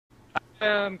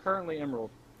am currently Emerald.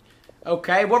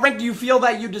 Okay, what rank do you feel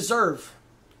that you deserve?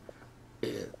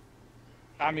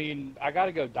 I mean, I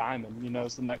gotta go Diamond, you know,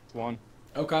 it's the next one.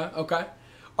 Okay, okay.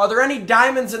 Are there any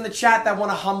diamonds in the chat that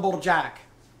want to humble Jack?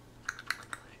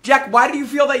 Jack, why do you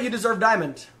feel that you deserve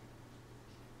Diamond?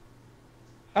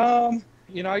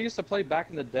 You know, I used to play back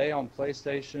in the day on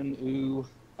PlayStation.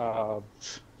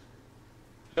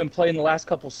 Been playing the last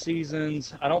couple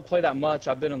seasons. I don't play that much.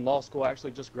 I've been in law school. I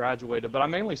actually just graduated, but I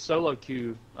mainly solo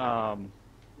queue.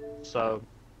 So,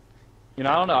 you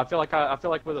know, I don't know. I feel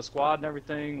like with a squad and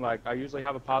everything, like I usually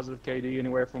have a positive KD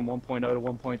anywhere from 1.0 to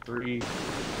 1.3.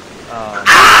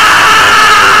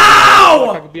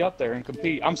 I could be up there and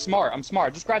compete. I'm smart. I'm smart.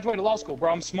 I just graduated law school,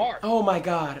 bro. I'm smart. Oh my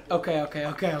god. Okay.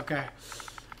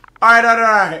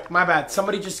 Alright. My bad.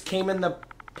 Somebody just came in the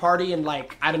party and,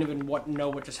 like, I don't even know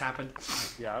what just happened.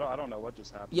 Yeah, I don't know what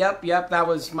just happened. Yep. That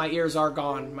was, my ears are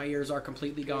gone. My ears are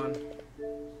completely gone.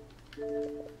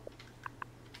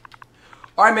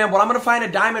 Alright, man. Well, I'm going to find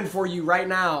a diamond for you right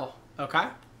now. Okay?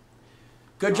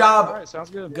 Good job. Alright, sounds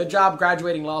good. Good job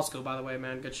graduating law school, by the way,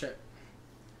 man. Good shit.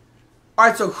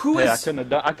 Alright, so who is... I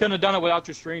couldn't have done it without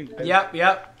your stream. Baby. Yep.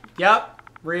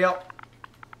 Real.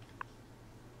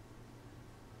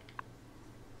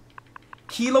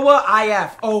 Kilowa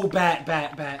IF. Oh, bet.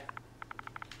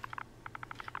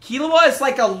 Kilowa is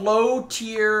like a low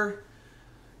tier...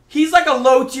 He's like a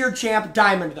low tier champ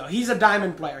diamond, though. He's a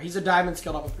diamond player. He's a diamond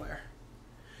skill level player.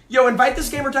 Yo, invite this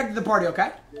gamer tag to the party,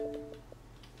 okay?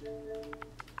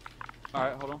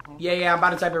 Alright, hold on. Yeah, I'm about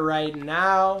to type it right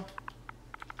now.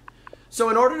 So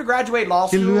in order to graduate law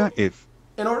school...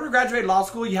 In order to graduate law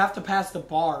school, you have to pass the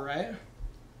bar, right?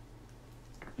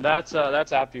 That's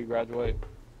after you graduate.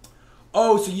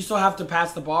 Oh, so you still have to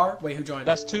pass the bar? Wait, who joined?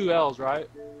 That's 2 L's, right?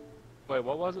 Wait,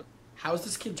 what was it? How is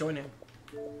this kid joining?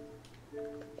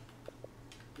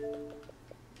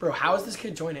 Bro, how is this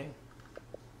kid joining?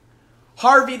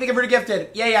 Harvey, thank you for the gifted.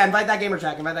 Yeah, invite that gamer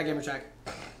tag.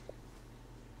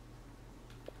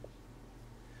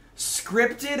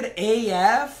 Scripted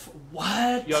AF?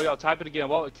 What? Yo, type it again.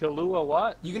 What? Kilua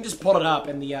what? You can just pull it up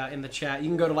in the chat. You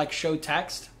can go to, like, show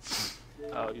text.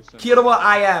 Oh, you said Kilowa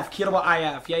IF.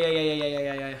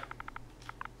 Yeah.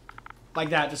 Like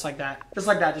that, just like that.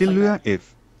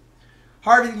 If.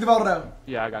 Harvey, you vote it.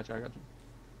 Yeah, I got you.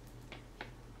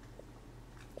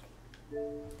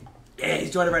 Yeah,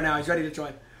 he's joining right now. He's ready to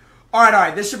join.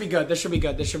 Alright. This should be good.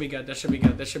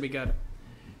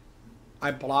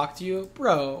 I blocked you?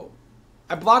 Bro.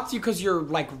 I blocked you because you're,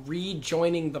 like,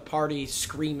 rejoining the party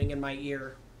screaming in my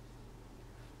ear.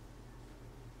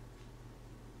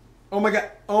 Oh my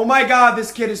god,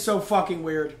 this kid is so fucking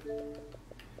weird.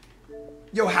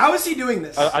 Yo, how is he doing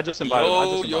this? I just invited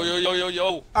him.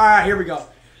 Yo. Alright, here we go.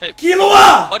 Hey,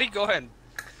 Kilowa! buddy, go ahead.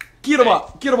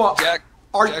 Kilowa. Jack.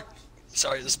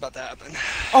 Sorry, this is about to happen.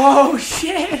 Oh,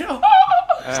 shit.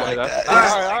 It's like that.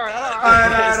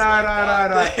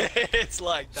 Alright. It's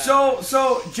like that.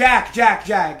 So, Jack,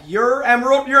 you're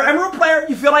Emerald player.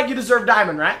 You feel like you deserve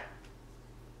Diamond, right?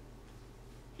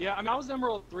 Yeah, I mean, I was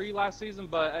Emerald 3 last season,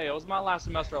 but hey, it was my last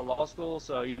semester of law school,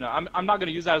 so, you know, I'm not going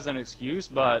to use that as an excuse,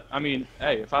 but, I mean,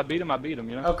 hey, if I beat him, I beat him,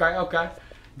 you know? Okay.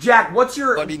 Jack, what's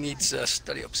your... Buddy needs to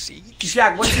study up Siege.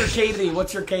 Jack, what's your KD?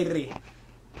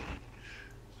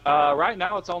 Right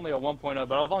now it's only a 1.0,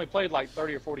 but I've only played like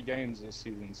 30 or 40 games this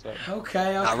season, so...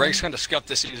 Okay. Rank's kind of scuffed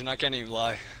this season, I can't even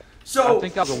lie. So, I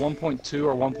think I was a 1.2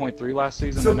 or 1.3 last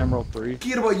season in Emerald 3.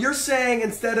 Kirabo, you're saying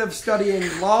instead of studying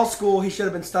law school, he should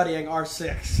have been studying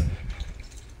R6.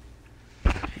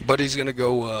 Buddy's gonna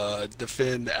go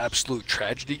defend absolute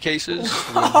tragedy cases.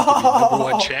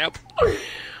 #1 champ.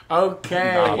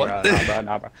 Okay.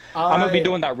 Nah, bro. I'm gonna be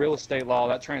doing that real estate law,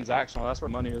 that transactional. That's where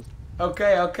money is.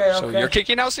 Okay. So you're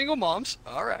kicking out single moms.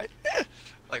 All right.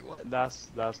 Like what?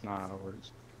 That's not how it works.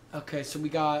 Okay, so we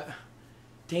got...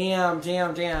 Damn.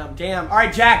 All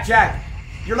right, Jack.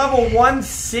 You're level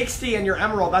 160 and you're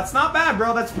Emerald. That's not bad,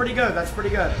 bro. That's pretty good.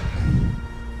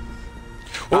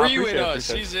 Where were you in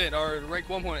season or rank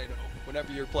 1.8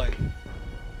 whenever you're playing?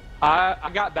 I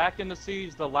got back into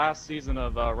Siege the last season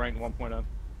of rank 1.0.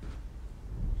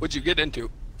 What'd you get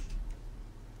into?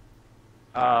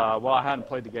 Well, I hadn't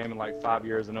played the game in like 5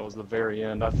 years, and it was the very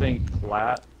end. I think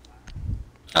flat.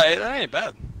 Hey, that ain't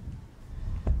bad.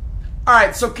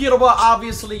 Alright, so Kirabo,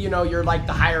 obviously, you know, you're like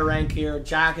the higher rank here.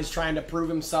 Jack is trying to prove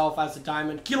himself as a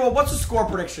diamond. Kirabo, what's the score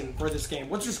prediction for this game?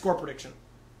 What's your score prediction?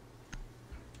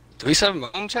 Do we have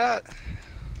my own chat?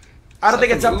 I don't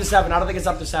think it's up to 7. I don't think it's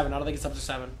up to 7.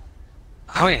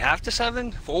 I mean, half to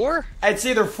 7? 4? It's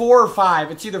either 4 or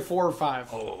 5.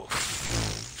 Oh,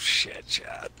 shit,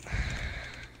 chat.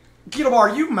 Kirabo,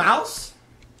 are you mouse?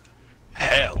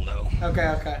 Hell no.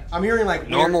 Okay. I'm hearing like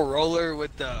Normal roller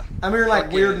with the. I'm hearing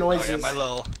like weird Oh, noises.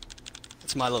 yeah,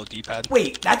 that's my little D-pad.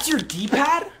 Wait, that's your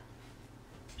D-pad?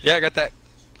 Yeah, I got that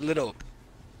little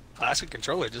plastic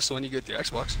controller, just the one you get with your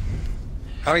Xbox.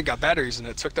 I ain't got batteries in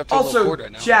it. It's hooked up to a little Also, cord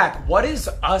right now. Jack, what is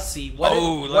Ussy?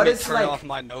 Let me turn off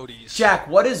my noties. Jack,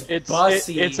 what is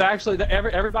Bussy? It's actually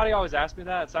everybody always asks me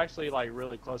that. It's actually like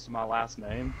really close to my last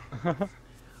name.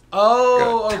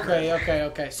 Oh,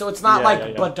 okay. So it's not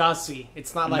like Badussy.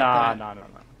 It's not like that. No.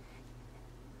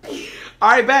 All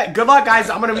right, bet. Good luck, guys.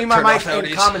 I'm gonna mute my Turn mic off and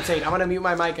noties.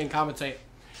 commentate.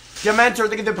 Dementor,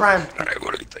 think of the prime. Alright,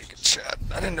 what are you thinking, chat?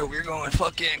 I didn't know we were going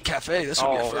fucking cafe. This would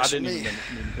be a I first for didn't me. even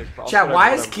pick. Chat,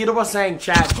 why is Kirova saying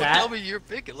chat? Tell me you're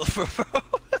picking, bro.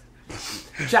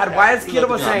 Chad, why is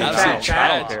Kirova saying not chat? saying I don't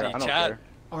chat. care. I don't Chat. care.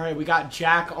 All right, we got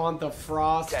Jack on the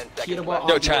frost. 10 seconds Kirova left. on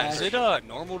Yo, the chat, ash. is it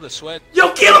normal to sweat?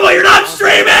 Yo, Kirova, you're not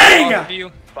streaming!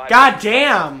 You? God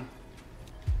damn.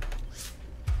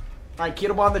 All right,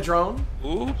 Kirova on the drone.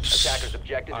 Oops. Attackers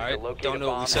objective is to Alright, locate don't a know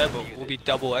what bomb we said, and but defuse we'll it. be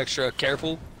double extra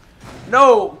careful.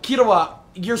 No, Kirova,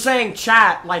 you're saying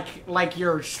chat like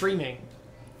you're streaming.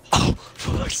 Oh,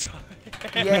 fuck.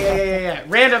 Yeah.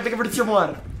 Random, think of it as your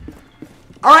one.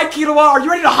 All right, Kirova, are you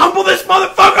ready to humble this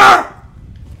motherfucker?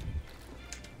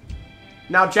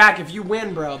 Now, Jack, if you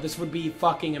win, bro, this would be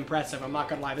fucking impressive. I'm not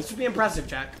gonna lie. This would be impressive,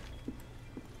 Jack.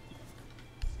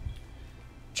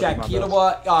 Jack,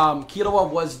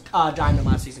 Kirova was Diamond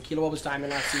last season. Kirova was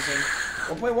Diamond last season.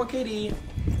 1.1 KD.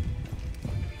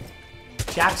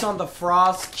 Jack's on the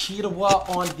frost. Kirova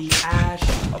on the ash.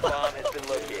 A bomb has been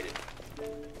located.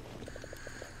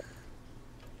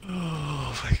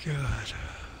 Oh my god.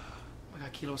 Oh my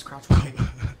god, Kilo's crouch walking.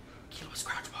 Kilo's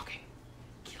crouch walking.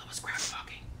 Kilo's crouch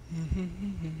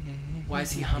walking. Why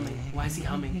is he humming? Why is he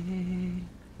humming?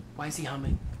 Why is he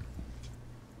humming?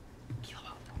 Kilo,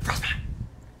 frostbite!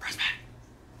 Frostbite!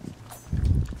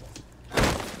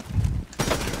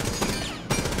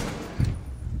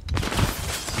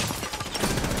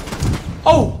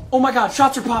 Oh! Oh my god,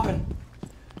 shots are popping!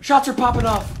 Shots are popping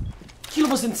off! Kilo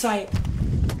was in sight.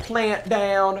 Plant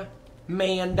down.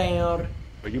 Man down.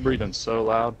 Are you breathing so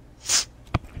loud?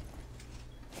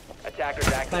 Attackers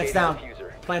Plants activated down.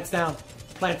 diffuser. Plants down.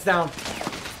 Plants down.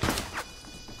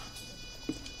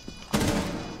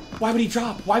 Why would he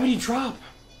drop? Why would he drop?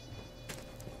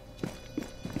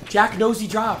 Jack knows he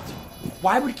dropped.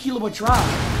 Why would Kilo drop?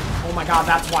 Oh my god,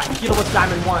 that's why. Kilo was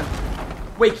Diamond 1.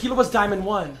 Wait, Kilo was Diamond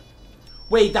 1.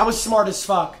 Wait, that was smart as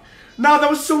fuck. No, that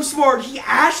was so smart. He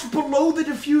ashed below the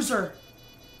diffuser.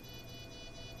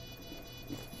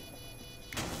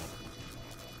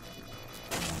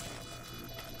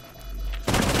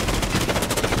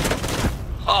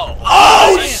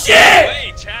 Oh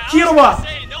shit! Kilowa!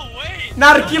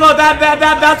 Not a kilo.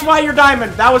 That's why you're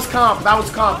Diamond. That was comp. That was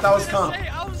comp. I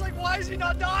was like, why is he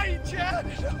not dying, Chad?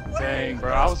 Dang,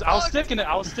 bro. I was sticking it.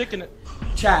 I was sticking it.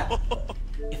 Chat.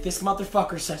 If this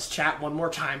motherfucker says chat one more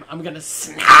time, I'm gonna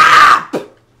snap! That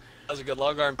was a good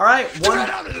long arm. Alright,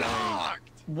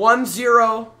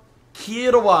 1-0.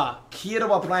 Kirawa.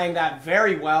 Kirawa playing that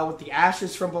very well with the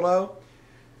ashes from below.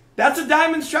 That's a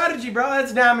Diamond strategy, bro.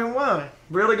 That's Diamond 1.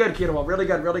 Really good, Kirawa. Really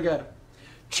good, really good.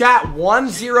 Chat,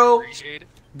 1-0.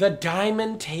 The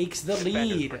Diamond takes the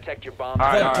lead. Protect your bomb. The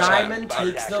Alright, Diamond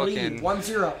alright. takes the lead.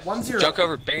 1-0. 1-0. Junk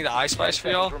over, bang the ice spice for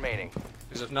y'all. Remaining.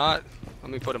 Because if not,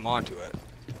 let me put him onto it.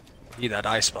 Need that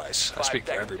ice spice. I 5 speak for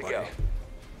seconds to everybody. go.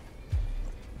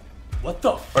 What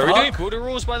the Are fuck? we doing Buddha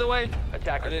rules, by the way?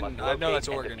 Attackers I must know that's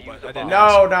locate Oregon, and but defuse I the didn't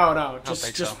bomb. No.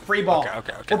 think Just so. free ball.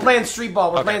 Okay. We're playing street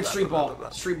ball. We're Okay, playing blah, street blah, ball. blah, blah.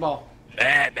 Street ball.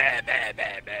 Bah.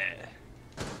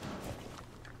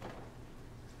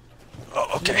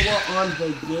 Oh, okay. Kilo on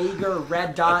the Jaeger,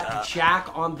 red dot, Jack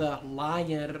on the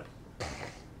Lion.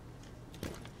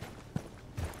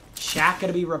 Jack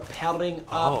gonna be repelling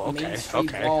up Oh, Main okay. Street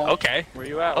Okay. Wall. Okay. Where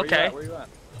you at? Where Okay. you at? Where you at?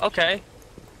 Okay.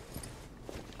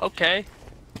 Okay.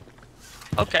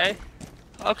 Okay.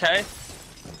 Okay.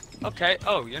 Okay.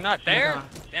 Oh, you're not there? God.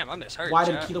 Damn, I misheard. Why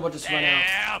did chat. Kilo just run out?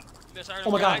 Damn. Misheard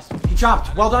Oh my god, guys. he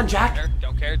dropped. Well done, Jack.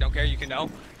 Don't care. You can know.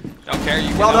 Don't care. You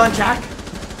can Well know. done, Jack.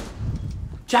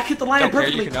 Jack hit the Lion Don't care,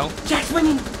 perfectly. you can know. Jack's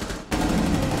winning.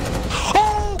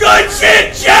 Good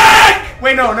shit, Jack!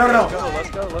 Wait, no. Let's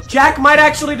go. Jack might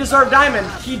actually deserve Diamond.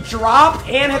 He dropped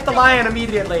and hit the Lion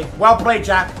immediately. Well played,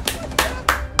 Jack.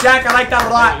 Jack, I like that a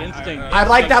lot. Instinct. I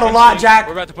like that a lot, Jack.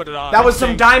 We're about to put it on. That was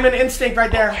some Diamond instinct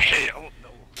right there. Oh,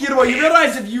 Kiddo, you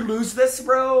realize if you lose this,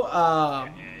 bro,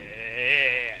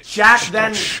 Jack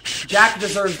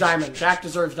deserves Diamond. Jack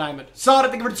deserves Diamond. Solid, I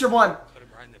think it's your one.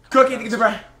 Cookie, I think it's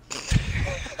your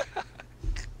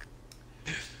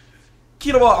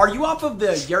Kilowa, are you off of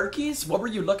the Yerkes? What were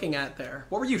you looking at there?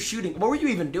 What were you shooting? What were you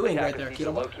even doing right there, Attackers need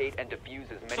to Kilowa? locate and defuse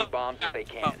as many bombs as they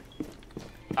can.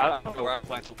 I don't know where I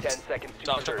went. 10 seconds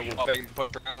to insertion.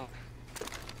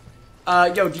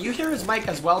 Yo, do you hear his mic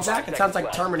as well, Jack? It sounds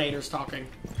like Terminator's talking.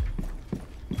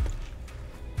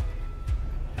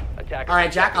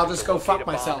 Alright, Jack, I'll just go fuck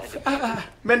myself.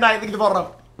 Midnight, leave the vote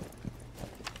up.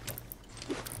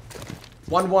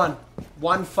 1-1.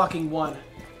 1-1.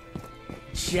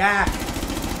 Jack.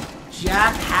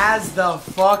 Jack has the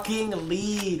fucking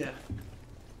lead.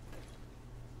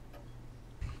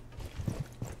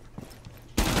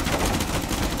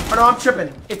 Oh no, I'm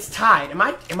tripping. It's tied. Am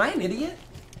I an idiot?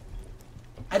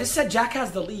 I just said Jack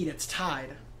has the lead. It's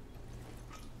tied.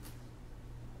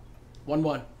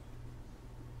 1-1.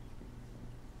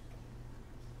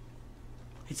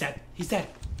 He's dead. He's dead.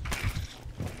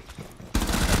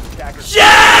 Jack!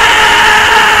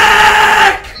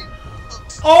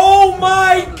 Oh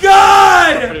my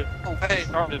god!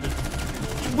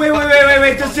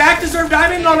 Wait. Does Jack deserve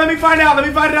diamond? No, let me find out. Let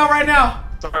me find it out right now.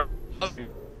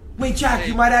 Wait, Jack,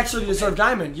 you might actually deserve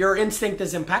diamond. Your instinct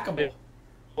is impeccable.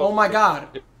 Oh my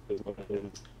god.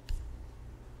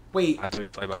 Wait.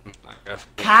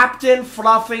 Captain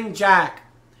Fluffing Jack.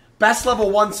 Best level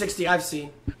 160 I've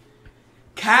seen.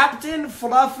 Captain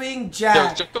Fluffing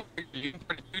Jack.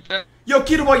 Yo,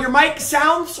 Kidoboy, your mic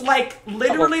sounds like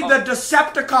literally the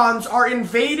Decepticons are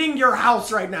invading your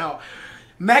house right now.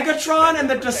 Megatron and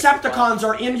the Decepticons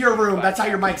are in your room. That's how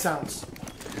your mic sounds.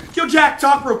 Yo, Jack,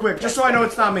 talk real quick, just so I know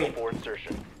it's not me.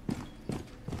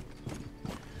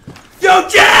 Yo,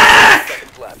 Jack!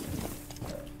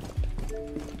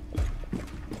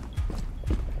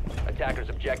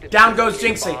 Down goes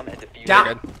Jynxzi.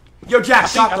 Down. Yo,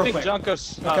 Jack, talk real quick. I think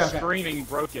Junko's screaming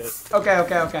broke it.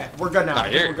 Okay. We're good now.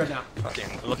 We're good now. I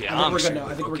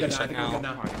think we're good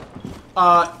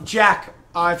now. Jack,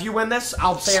 if you win this,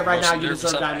 I'll say it right now, you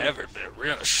deserve diamond.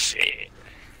 Real shit.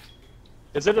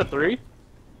 Is it a 3?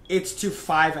 It's to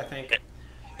 5, I think.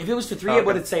 If it was to 3, it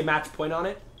would say match point on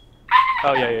it.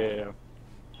 Oh, yeah.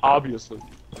 Obviously.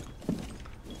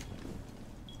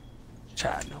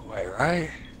 Chat, no way,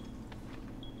 right?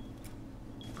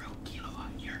 Bro, Kilowa,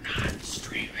 you're not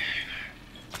streaming.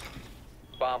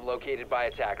 Bomb located by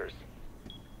attackers.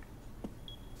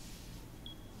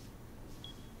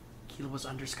 Kilowa's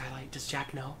under Skylight. Does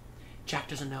Jack know? Jack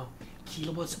doesn't know.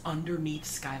 Kilowa's underneath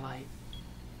Skylight.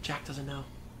 Jack doesn't know.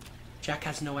 Jack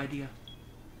has no idea.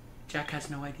 Jack has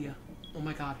no idea. Oh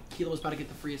my god. Kilowa's about to get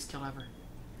the freest kill ever.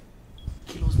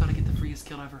 Kilowa's about to get the freest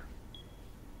kill ever.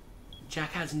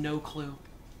 Jack has no clue.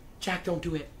 Jack, don't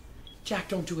do it. Jack,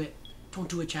 don't do it. Don't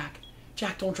do it, Jack.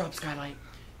 Jack, don't drop Skylight.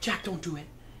 Jack, don't do it.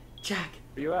 Jack.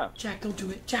 Where you at? Jack, don't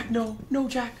do it. Jack, no. No,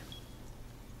 Jack.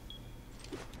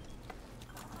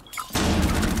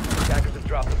 Attackers have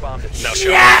dropped the bomb. No shot.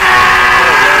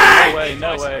 Yeah!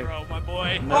 No way. Bro, my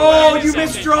boy. Oh, you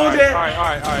misdroned it.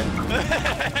 Alright.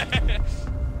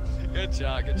 Good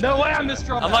job. No way I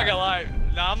misdroned I'm not gonna lie.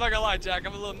 No, I'm not gonna lie, Jack.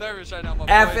 I'm a little nervous right now, my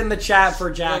boy. F in the chat for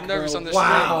I'm a Jack, little nervous bro. on this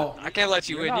Wow. stream. I can't let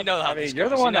you win. You know how this you're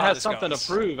the goes. one You know that how has this something goes.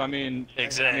 to prove. I mean,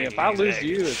 Exactly. if I lose to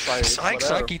you, it's like Psych,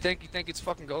 whatever. you think it's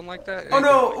fucking going like that? Oh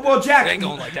no, well Jack, It ain't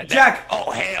going like that. Jack,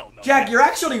 Oh hell no. Jack, you're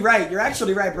actually right,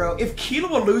 bro. If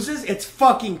Kilowa loses, it's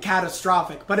fucking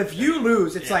catastrophic. But if you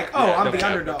lose, it's like, oh, I'm the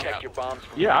underdog. Protect your bombs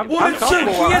from Yeah, I'm Well, it's true.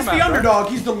 comfortable He where is I'm the at, bro. underdog.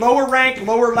 He's the lower rank,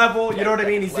 lower level. You know what I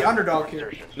mean? He's the underdog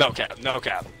here. No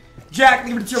cap. Jack,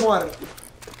 leave it to your one.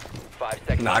 5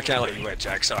 seconds. No, I can't let you win,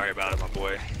 Jack. Sorry about it, my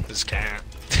boy. Just can't.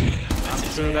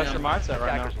 That's your mindset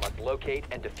right now. Attackers must locate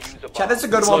and defuse a bomb. Chat, this is a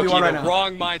good It's 1v1 low-key right the now.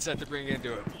 wrong mindset to bring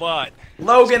into it, but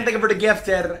Logan, thank you for the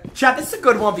gifted. Chat, this is a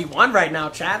good 1v1 right now,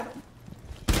 chat.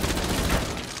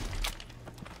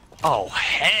 oh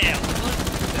hell.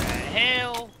 What the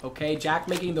hell? Okay, Jack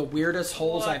making the weirdest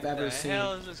holes I've ever What seen. the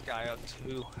hell is this guy up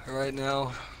to? Right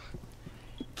now,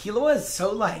 Kilowa is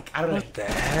so like, I don't know. what the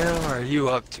hell are you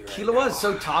up to? Right Kilowa is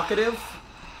so talkative.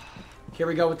 Here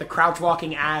we go with the crouch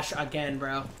walking Ash again,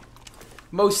 bro.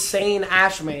 Most sane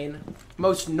Ash main.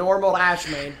 Most normal Ash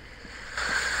main.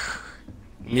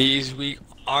 Knees weak,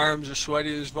 arms are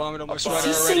sweaty. There's vomit on my Is sweater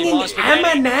he already. singing Monster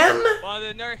ready. Eminem? One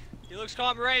in there. He looks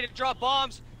calm and ready to drop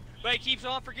bombs, but he keeps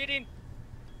on forgetting.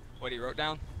 What he wrote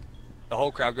down? The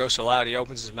whole crowd goes so loud he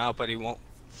opens his mouth, but he won't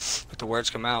let the words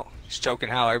come out. He's choking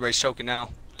how? Everybody's choking now.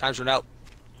 Time's run out.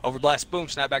 Overblast. Boom.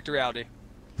 Snap back to reality.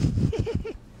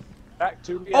 Back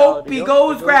to reality. Oh, he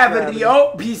goes gravity.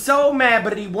 Oh, he's so mad,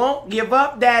 but he won't give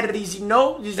up daddies. He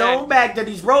knows his own back to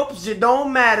these ropes. It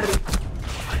don't matter.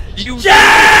 You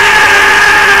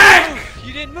Jack!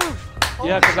 You didn't move.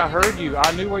 Yeah, because I heard you.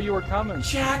 I knew where you were coming.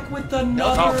 Jack with Oh,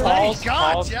 another. pause,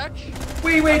 God, pause. Jack.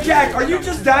 Wait, Jack, are you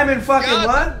just diamond fucking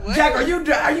God, one? Jack, are you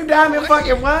diamond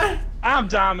fucking one? I'm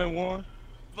diamond one.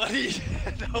 Buddy,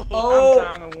 no. Oh,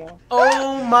 I'm diamond one.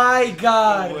 oh my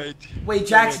God. Wait. Wait,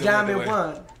 Jack's Don't wait, don't diamond wait.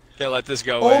 one. Can't let this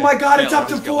go. Oh my God, Can't it's let up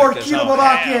to this go 4. like this. Keto Oh,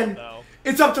 lock hell in. no.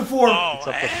 It's up to 4. Oh, It's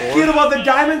up to hell 4. Keto, the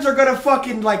diamonds are gonna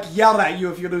fucking like yell at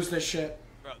you if you lose this shit.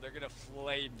 Bro, they're gonna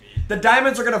flame me. The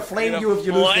diamonds are gonna flame you if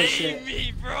you lose this Flame shit.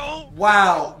 me, bro.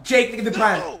 Wow. Jake, thank you for the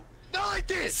prime. No, not like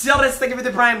this. Silas, thank you for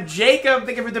the prime. Jacob,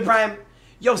 thank you for the prime.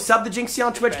 Yo, sub the Jynxzi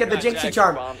on Twitch, get the Jynxzi Jack,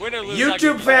 charm. win or lose, I YouTube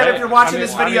give fan, you- if you're watching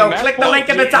this video, Matt click the Paul, link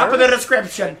in the Jake top of the Hurst.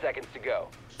 description. 10 seconds to go.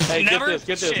 Hey, Never- get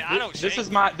this. shit, I don't This shake. is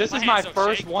my My hands don't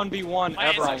first shake. 1v1 My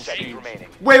hands ever don't on shake. Steam. Remaining.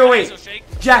 Wait. So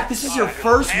shake. Jack, this is your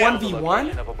first hell, 1v1?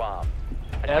 Location of a bomb.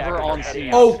 Ever Attackers on are heading Steam.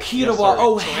 out. Oh, Yes, Kitawa, sir.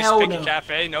 oh Choice hell Picky no.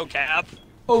 Cafe, no cap.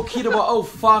 Oh, Kitawa, oh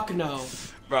fuck no.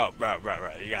 Bro. You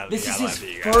gotta. This you is gotta his let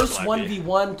me, you gotta first let me.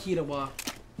 1v1, Kitawa.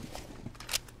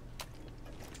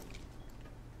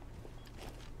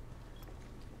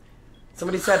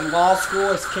 Somebody said law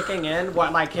school is kicking in.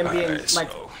 What, like him being Alright,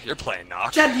 like? so you're playing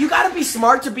knock. Chad, you gotta be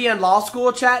smart to be in law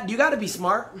school, Chad. You gotta be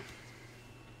smart.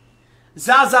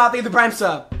 Zaza, thank you for the prime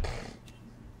sub.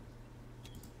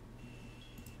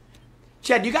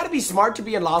 Chad, you gotta be smart to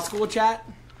be in law school, chat.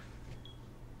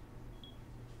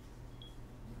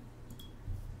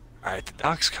 Alright, the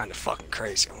knock's kind of fucking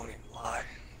crazy. I won't even lie.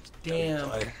 Damn.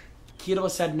 Play. Keto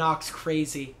said Knox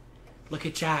crazy. Look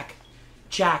at Jack.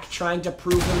 Jack trying to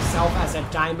prove himself as a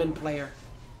diamond player.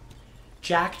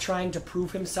 Jack trying to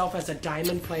prove himself as a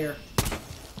diamond player.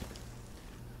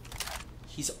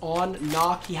 He's on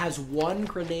knock. He has one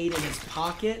grenade in his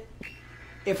pocket.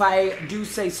 If I do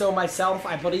say so myself,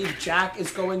 I believe Jack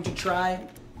is going to try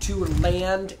to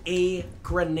land a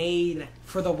grenade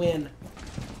for the win.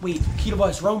 Wait, Killua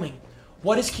is roaming.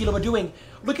 What is Killua doing?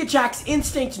 Look at Jack's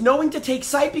instinct, knowing to take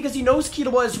sight because he knows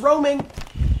Killua is roaming.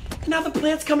 And now the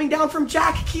plant's coming down from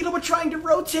Jack. Killua trying to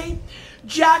rotate.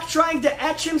 Jack trying to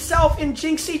etch himself in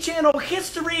Jynxzi channel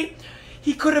history.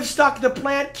 He could have stuck the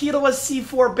plant. Killua's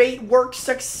C4 bait worked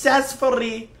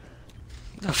successfully.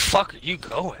 Where the fuck are you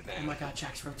going, Oh man? my god,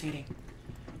 Jack's rotating.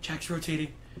 Jack's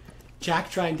rotating. Jack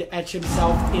trying to etch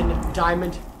himself in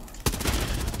diamond.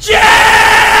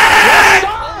 Jack!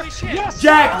 Holy shit! Yes!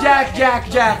 Jack!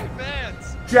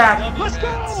 Fans. Jack! Let's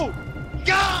go!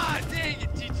 God dang it,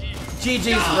 GG.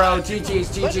 GG's, bro.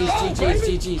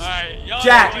 GG's. Alright, y'all.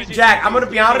 Jack, I'm gonna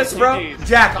be honest, bro.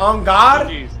 Jack, on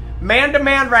God, man to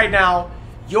man right now,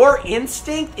 your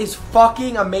instinct is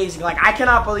fucking amazing. Like, I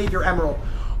cannot believe you're Emerald.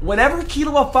 Whenever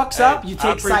Killua fucks up, you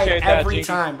take sight every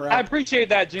time, bro. I appreciate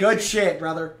that, Jynxzi. Good shit,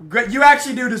 brother. Good. You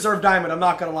actually do deserve diamond. I'm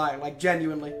not gonna lie. Like,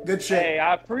 genuinely. Good shit. Hey,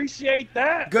 I appreciate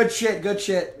that. Good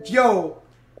shit. Yo,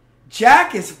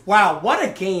 Jack is... Wow, what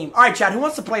a game. All right, Chad, who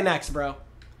wants to play next, bro?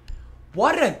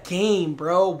 What a game,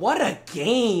 bro. What a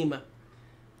game.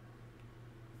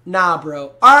 Nah,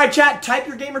 bro. All right, chat, type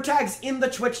your gamer tags in the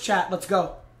Twitch chat. Let's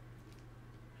go.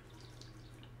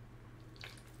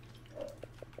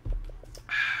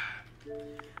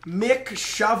 Mick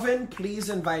Shovin, please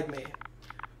invite me.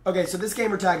 Okay, so this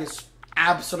gamer tag is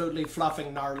absolutely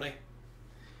fluffing gnarly.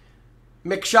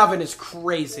 Mick Shovin is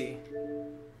crazy.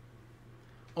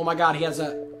 Oh my god, he has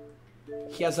a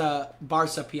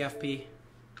Barca PFP.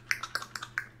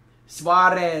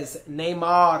 Suarez,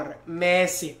 Neymar,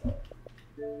 Messi.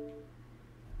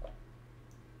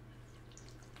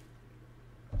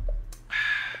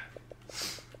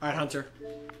 Alright, Hunter.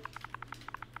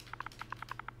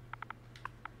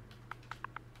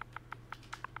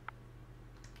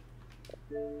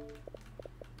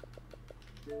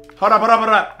 Hold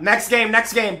up. Next game.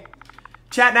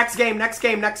 Chat, next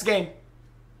game.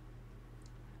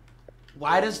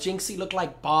 Why does Jynxzi look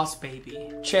like Boss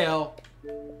Baby? Chill.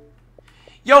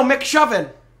 Yo, Mick Shovin.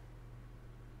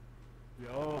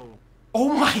 Yo.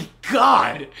 Oh my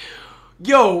god.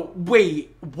 Yo,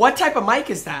 wait. What type of mic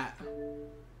is that?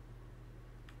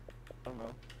 I don't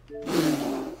know.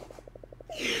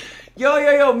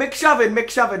 Yo, Mick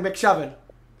Shovin.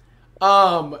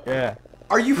 Yeah.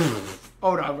 Are you...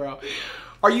 Hold on, bro.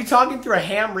 Are you talking through a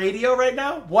ham radio right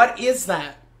now? What is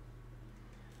that?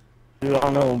 Dude, I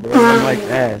don't know, bro. I'm like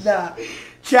ass. Nah.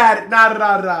 Chad,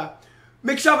 nah.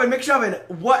 Mick Shovin.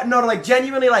 What? No, like,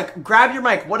 genuinely, like, grab your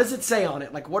mic. What does it say on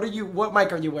it? Like, what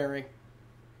mic are you wearing?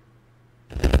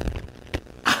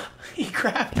 He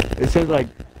grabbed it. It says like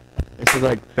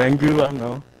Bengu, I don't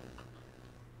know.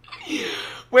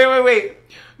 Wait.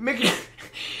 Mick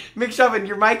Shovin,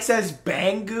 your mic says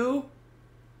Bangu?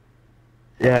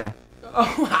 Yeah.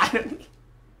 Oh, I don't...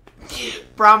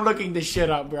 Bro, I'm looking this shit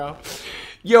up, bro.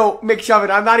 Yo, Mick Shovin,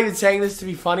 I'm not even saying this to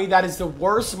be funny. That is the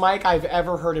worst mic I've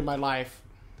ever heard in my life.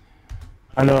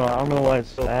 I know. I don't know why it's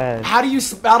so bad. How do you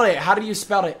spell it? How do you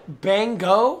spell it?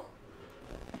 Bango?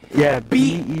 Yeah,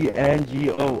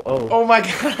 Bengoo. Oh my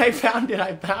god, I found it.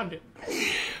 I found it.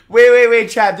 Wait,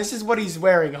 Chad. This is what he's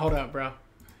wearing. Hold up, bro.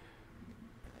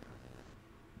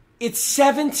 It's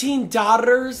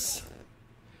 $17.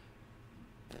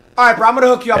 All right, bro. I'm gonna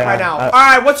hook you up right now. All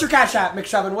right, what's your Cash App,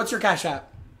 McShovin? What's your Cash App?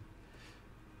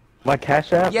 My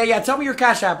Cash App? Yeah. Tell me your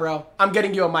Cash App, bro. I'm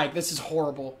getting you a mic. This is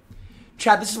horrible.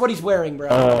 Chad, this is what he's wearing,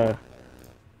 bro.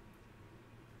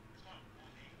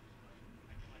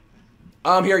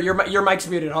 Here, your mic's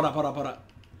muted. Hold up.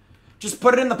 Just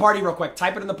put it in the party real quick.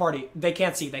 Type it in the party. They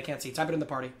can't see. Type it in the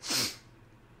party.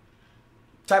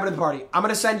 Type it in the party. I'm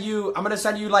gonna send you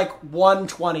like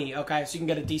 120, okay? So you can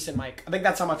get a decent mic. I think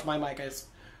that's how much my mic is.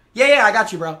 Yeah, I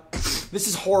got you, bro. This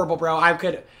is horrible, bro.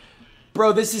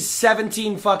 Bro, this is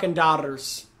 17 fucking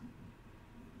dollars.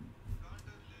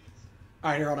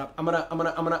 All right, here, hold up. I'm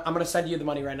gonna send you the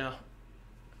money right now.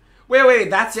 Wait,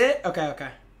 that's it? Okay.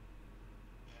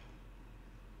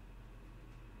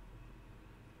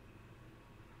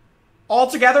 All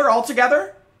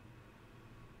together?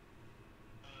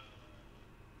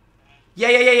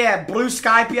 Yeah. Blue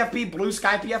Sky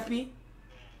PFP.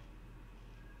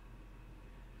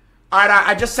 All right,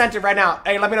 I just sent it right now.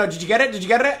 Hey, let me know. Did you get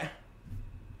it?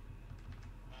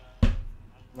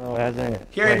 No, it hasn't.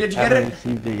 Here, did you get it? I haven't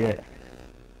received it yet.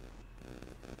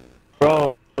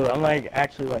 Bro, I'm like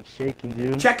actually like shaking,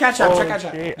 dude. Check Cash App.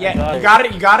 Shit, Yeah, you got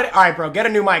it? All right, bro. Get a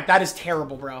new mic. That is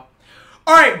terrible, bro.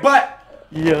 All right, but...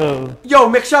 Yo,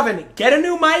 McShovin, get a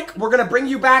new mic. We're going to bring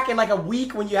you back in like a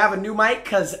week when you have a new mic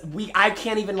because I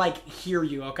can't even like hear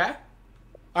you, okay?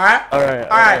 All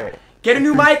right. Get a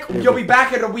new mic. You'll be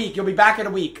back in a week.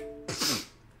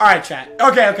 All right, chat.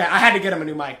 Okay. I had to get him a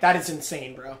new mic. That is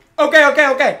insane, bro.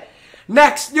 Okay.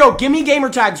 Next. Give me gamer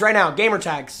tags right now. Gamer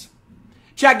tags.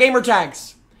 Chat, gamer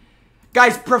tags.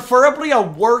 Guys, preferably a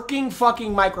working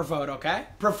fucking microphone, okay?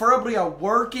 Preferably a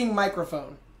working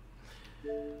microphone.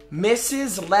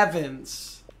 Mrs.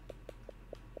 Levins.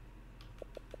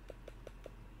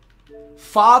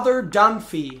 Father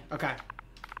Dunphy. Okay.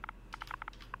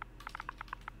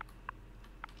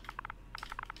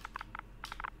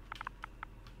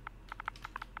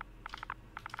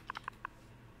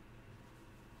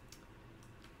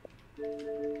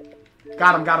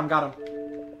 Got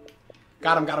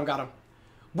him.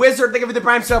 Wizard, thank you for the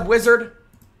prime sub, Wizard.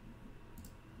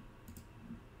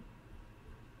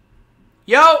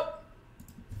 Yo,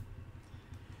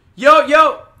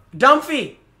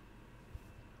 Dumpy.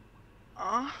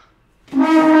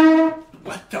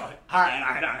 What the? All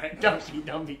right.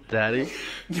 Dumpy. Daddy.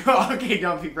 Okay,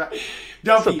 Dumpy, bro.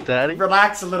 What's up, Daddy?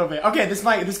 Relax a little bit. Okay, this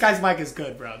guy's mic is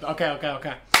good, bro.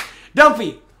 Okay.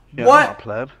 Dumpy, Yeah, what? I'm not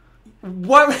pleb.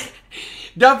 What?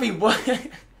 Dumpy, what?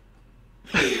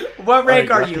 What rank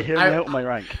are you? Hear me out in my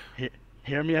rank.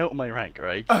 Hear me out in my rank,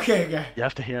 right? Okay. You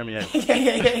have to hear me out.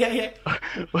 Yeah.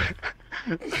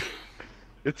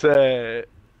 It's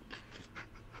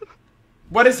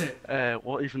What is it?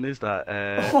 what even is that?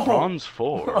 Oh. Bronze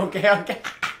 4. Okay. I've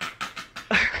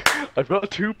got a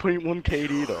 2.1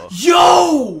 KD though.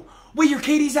 Yo! Wait, your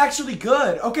KD's actually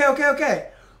good. Okay.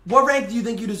 What rank do you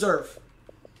think you deserve?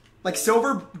 Like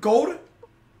silver, gold?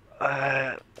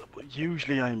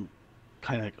 Usually I'm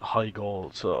kind of high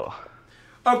gold, so.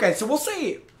 Okay, so we'll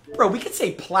say, bro, we could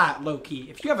say plat, low-key.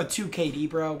 If you have a 2 KD,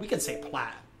 bro, we could say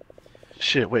plat.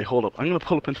 Shit, wait, hold up. I'm gonna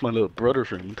pull up into my little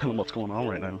brother's room and tell him what's going on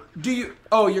right now. Do you?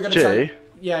 Oh, you're gonna Jay? tell?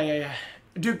 Yeah.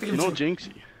 Dude, You know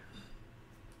Jynxzi?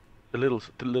 The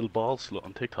little ball slut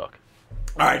on TikTok.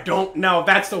 All right, don't. No,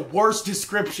 that's the worst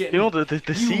description. You know the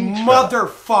you siege fella?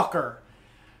 motherfucker.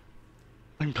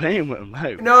 I'm playing with him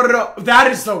now. No.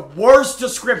 That is the worst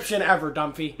description ever,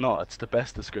 Dumpy. No, it's the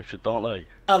best description, don't lie.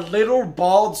 A little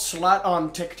bald slut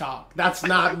on TikTok. That's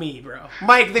not me, bro.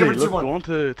 Mike, they were Look, 2-1. go on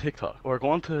to TikTok. Or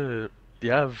go on to... Do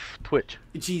you have Twitch?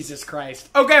 Jesus Christ.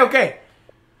 Okay.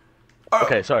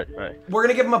 Okay, sorry. Right. We're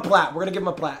gonna give him a plat.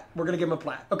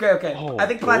 Okay. Oh, I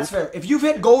think plat's gold? fair. If you've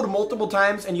hit gold multiple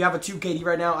times and you have a 2 KD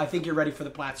right now, I think you're ready for the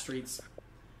plat streets.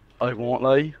 I won't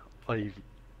lie. I've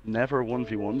never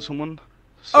 1v1 someone.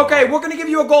 So, Okay, we're gonna give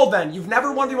you a gold then. You've never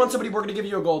 1v1 somebody, we're gonna give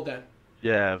you a gold then.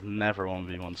 Yeah, I've never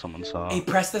 1v1 someone, so... Hey,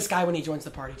 press this guy when he joins the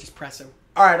party. Just press him.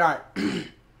 Alright.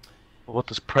 What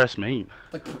does press mean?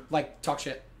 Like, talk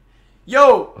shit.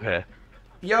 Yo, Okay.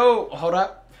 hold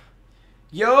up.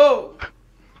 Yo,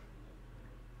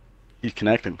 He's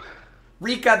connecting.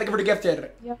 Rika, thank you for the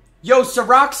gifted. Yep. Yo,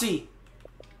 Soroxy.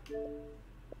 Yo,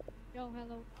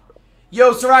 hello.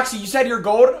 Yo, Soroxy, you said you're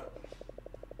gold?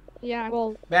 Yeah,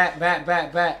 well, Bet.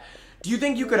 Do you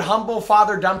think you could humble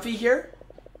Father Dumphy here?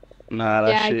 Nah, that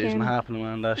Yeah, I shit isn't can. happening,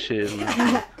 man. That shit isn't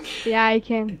happening. Yeah, I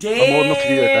can. Damn. I'm old enough to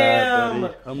be your dad,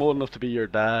 buddy. I'm old enough to be your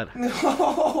dad.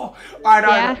 All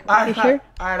right, Yeah, you sure?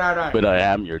 all right. But I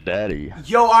am your daddy.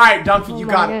 Yo, all right, Dumpy, Oh you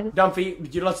my got it. God. Dumpy,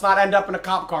 let's not end up in a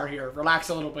cop car here. Relax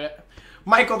a little bit.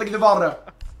 Michael, thank you, Valdo.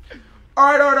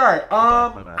 All right.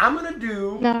 My bad. I'm gonna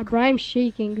do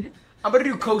Shaking.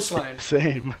 coastline.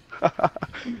 Same.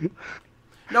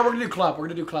 No, we're gonna do club. We're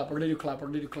gonna do club.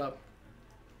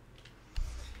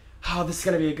 Oh, this is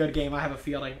gonna be a good game. I have a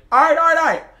feeling. All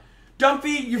right.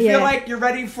 Dumpy, you feel Yeah. like you're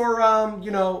ready for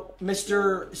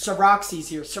Mr. Soroxy's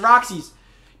here. Soroxy's,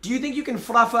 do you think you can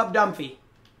fluff up Dumpy?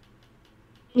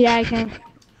 Yeah, I can.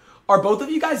 Are both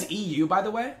of you guys EU, by the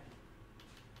way?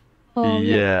 Oh,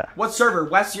 Yeah. What server?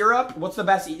 West Europe? What's the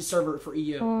best server for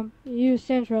EU? You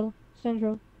Central. I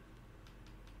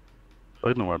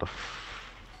don't know where the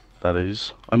that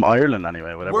is. I'm Ireland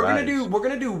anyway, whatever We're that is.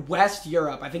 gonna do West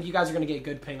Europe. I think you guys are gonna get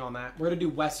good ping on that. We're gonna do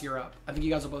West Europe. I think you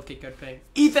guys will both get good ping.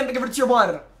 Ethan, thank you for tier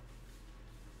 1.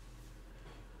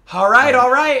 All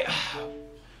right.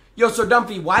 Yo, so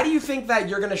Dumpy, why do you think that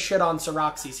you're gonna shit on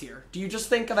Soroxy's here? Do you just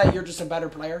think that you're just a better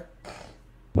player?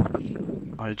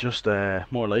 I just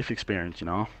more life experience, you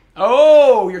know.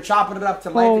 Oh, you're chopping it up to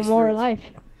life experience. more life.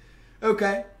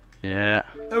 Okay. Yeah.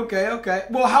 Okay.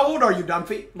 Well, how old are you,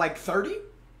 Dumpy? Like 30?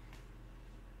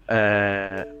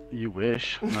 You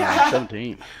wish. No, I'm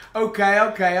 17.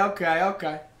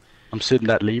 Okay. I'm sitting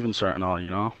that leaving cert and all, you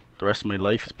know. The rest of my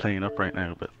life is playing up right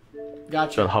now, but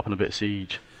Gotcha. gotta hop in a bit of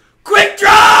siege. Quick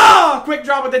draw! Quick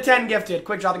draw with the 10 gifted.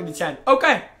 Quick draw to the 10.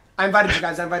 Okay. I invited you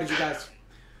guys.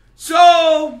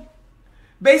 So,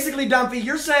 basically, Dumpy,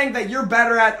 you're saying that you're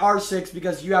better at R6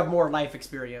 because you have more life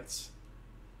experience.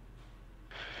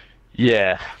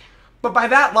 Yeah. But by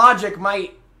that logic, my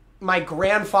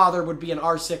grandfather would be an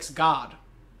R6 god.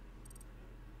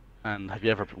 And have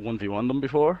you ever 1v1 them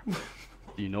before?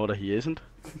 Do you know that he isn't?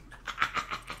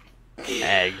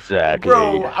 Exactly.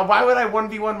 Bro, why would I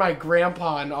 1v1 my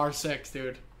grandpa in R6,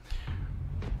 dude?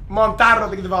 Montaro,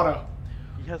 think of the voto.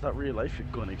 He has that real life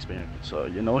gun experience, so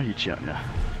you know he'd cheat on you.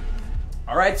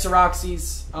 Alright,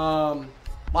 Soroxy's.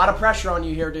 Lot of pressure on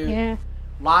you here, dude. Yeah.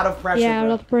 Lot of pressure, Yeah, a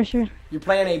bro. lot of pressure. You're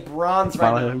playing a bronze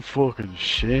right Man, now. I'm fucking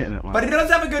shitting it, man. But he does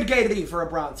have a good KD for a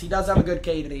bronze. He does have a good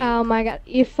KD. Oh my god.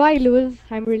 If I lose,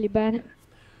 I'm really bad.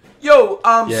 Yo,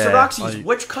 Yeah, Soroxy's,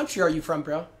 which country are you from,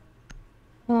 bro?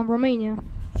 Romania.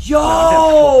 Yo,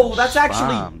 fucking that's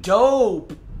actually spammed.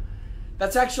 dope.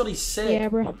 That's actually sick. Yeah,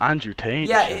 bro. Andrew Tate.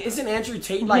 Yeah, shit. isn't Andrew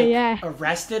Tate, like, Yeah.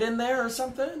 arrested in there or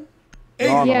something?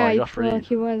 No, yeah, I got well, freed.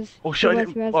 he was. Oh shit!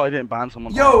 He was. I didn't ban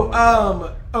someone. Yo,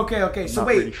 okay, so Not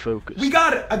wait. really focused. We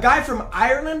got a guy from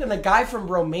Ireland and a guy from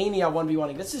Romania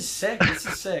 1v1ing. This is sick.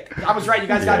 I was right. You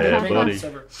guys got Yeah, good ping on buddy. the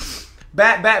server.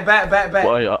 Bet.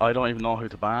 Well, I don't even know who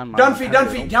to ban, man.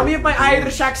 Dunphy, tell me if my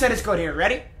Irish accent is good here.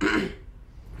 Ready?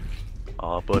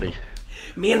 Oh, buddy.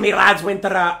 Me and me lads went to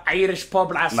the Irish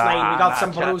pub last night. We got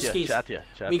some chat ya, brewskis.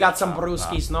 chat We ya. got some Nah,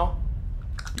 brewskis, no?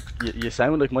 You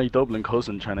sound like my Dublin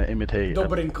cousin trying to imitate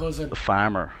Dublin cousin. the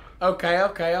farmer. Okay.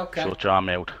 Shut your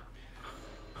mouth.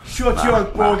 Shut your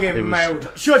it fucking was-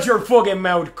 mouth. Shut your fucking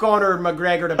mouth. Conor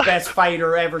McGregor, the best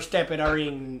fighter ever step in a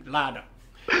ring, lad.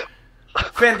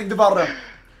 Fanting the bottom.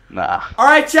 Nah.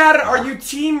 Alright, Chad, are you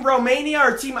Team Romania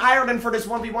or Team Ireland for this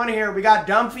 1v1 here? We got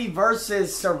Dumphy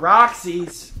versus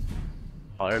Soroxy's.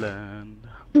 Ireland.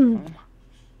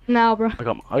 No, bro.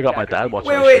 I got my dad watching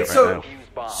Wait, this shit right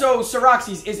now. so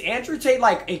Soroxy's, is Andrew Tate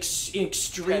like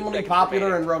extremely 10 seconds popular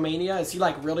remaining. in Romania? Is he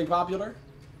like really popular?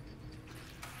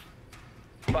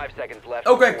 5 seconds left.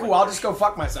 Okay, cool. I'll just go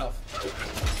fuck myself.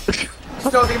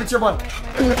 Still, give it your one.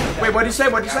 Wait, what'd you say?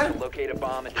 Locate a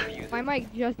bomb and defuse it. My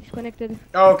mic just disconnected.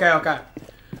 Oh, okay.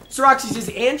 Soroxy's, is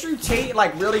Andrew Tate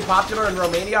like really popular in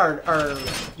Romania or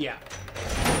yeah?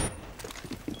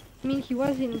 I mean, he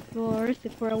was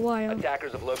arrested for a while.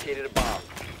 Attackers have located a bomb.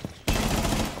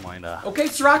 Don't mind that. Okay,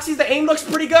 Soroxy's, the aim looks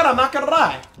pretty good. I'm not gonna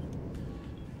lie.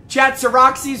 Chat,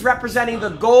 Soroxy's representing the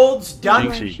golds. I'm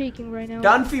Jynxzi. shaking right now.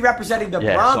 Dunphy representing the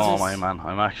Yeah, bronzes. so am I,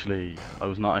 man. I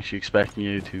was not actually expecting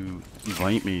you to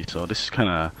invite me, so this is kind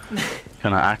of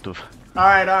active. All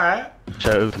right.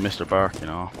 Shout out to Mr. Burke, you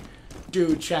know.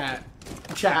 Dude, chat,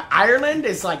 Ireland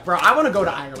is like, bro, I want to go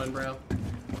to Ireland, bro.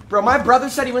 Bro, my brother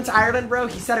said he went to Ireland, bro.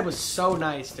 He said it was so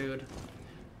nice, dude.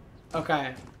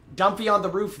 Okay. Dumphy on the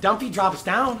roof. Dumphy drops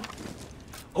down.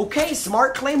 Okay,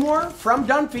 smart claymore from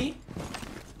Dumphy.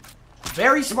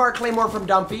 Very smart claymore from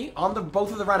Dumphy on the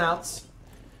both of the runouts.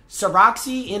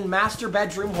 Soroxy in master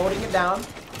bedroom holding it down.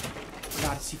 Oh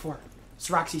god, C4.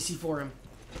 Soroxy, C4 him.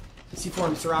 C4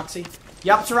 him, Soroxy.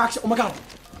 Yup, Soroxy. Oh my god.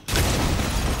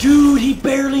 Dude, he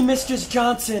barely missed his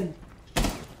Johnson.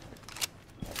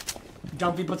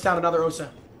 Dumpy puts down another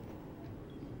Osa.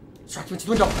 Sroxy went to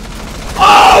the window.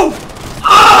 Oh!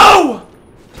 Oh!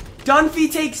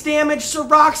 Dunphy takes damage.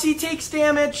 Sroxy takes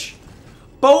damage.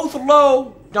 Both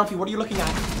low. Dunphy, what are you looking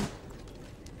at?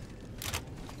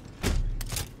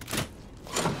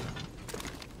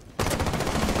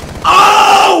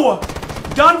 Oh!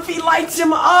 Dunphy lights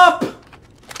him up.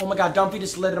 Oh my god, Dunphy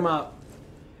just lit him up.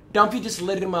 Dunphy just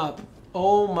lit him up.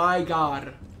 Oh my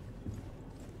god.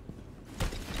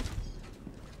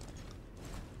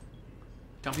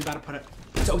 Dunphy about to put it.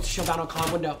 It's Osa shield down on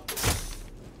con window.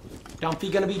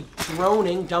 Dunphy gonna be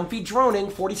droning. Dunphy droning.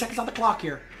 40 seconds on the clock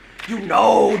here. You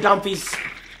know Dunphy's...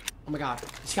 Oh my god.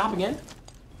 Is he hopping in?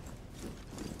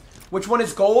 Which one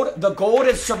is gold? The gold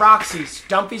is Sroxy's.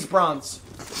 Dunphy's bronze.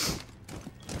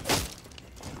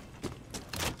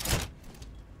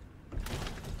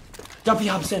 Dunphy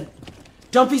hops in.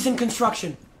 Dunphy's in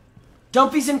construction.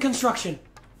 Dunphy's in construction.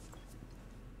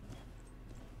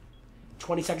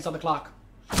 20 seconds on the clock.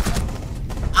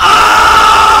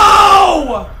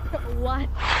 Oh! What?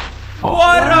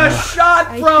 What a shot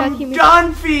I from shot him in-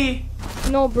 Dunphy!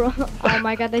 No, bro. Oh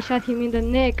my god, I shot him in the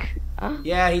neck.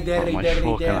 Yeah, he did. He My did. He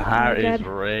fucking did. heart Oh my is God.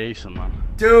 racing, man.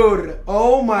 Dude,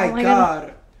 oh my, Oh my god.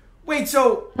 God. Wait,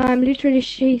 so I'm literally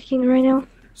shaking right now.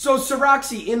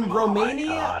 Sroxy, in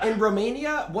Oh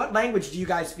Romania, what language do you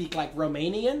guys speak? Like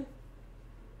Romanian?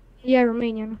 Yeah,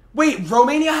 Romanian. Wait,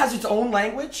 Romania has its own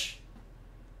language?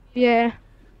 Yeah.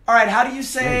 Alright, how do you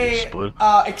say spud.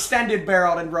 extended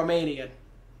barrel in Romanian?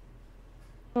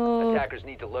 Attackers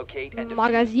need to locate and defuse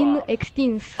Magazin bombs.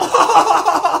 extins.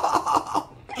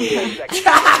 10 seconds.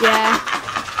 Yeah.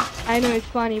 I know it's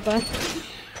funny, but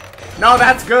No,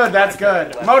 that's good, that's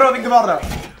good. Moto think about it.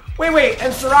 Wait,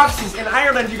 and Sroxy's, in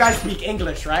Ireland you guys speak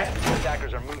English, right?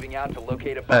 Attackers are moving out to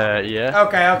locate a bomb. Yeah.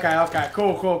 Okay.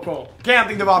 Cool. Can't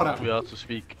think about it. We also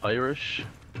speak Irish.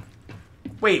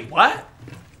 Wait, what?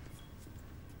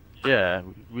 Yeah,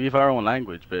 we have our own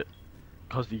language, but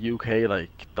because the UK like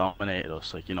dominated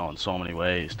us, like, you know, in so many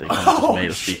ways, they kind of just made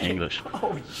us speak English.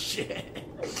 Oh shit.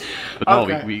 But no,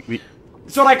 Okay. we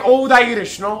So like Old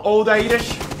Irish, no? Old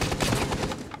Irish?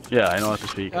 yeah, I know how to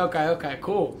speak. Okay,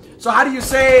 cool. So how do you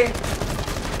say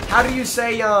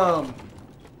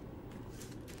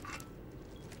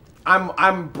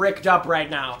I'm bricked up right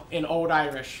now in Old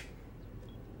Irish?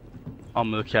 I'm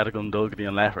the Catacomb Duggy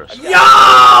and Letters. Yo!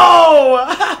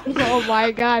 oh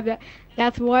my god,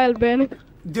 that's wild, Ben.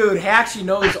 Dude, he actually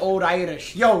knows Old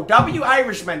Irish. Yo, W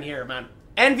Irishman here, man.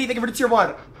 Envy, thank you for the tier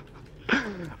 1. I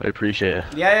appreciate it.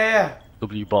 Yeah.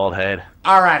 W bald head.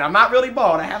 Alright, I'm not really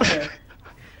bald, I have hair.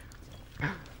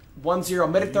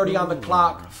 1-0, minute 30 on the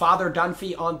clock. Father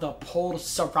Dunphy on the pole.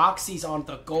 Sroxy's on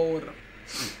the goal.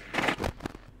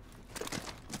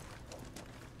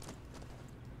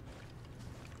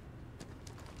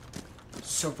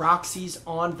 Sroxy's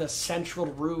on the central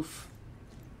roof.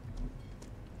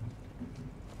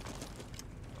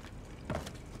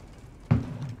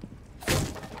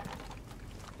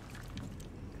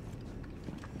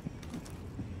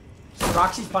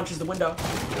 Sroxy's punches the window.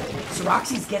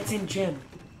 Sroxy's gets in gym.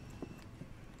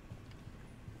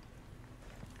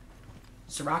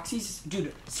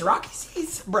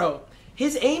 Sroxy's, bro,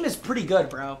 his aim is pretty good,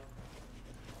 bro.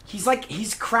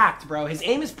 He's cracked, bro. His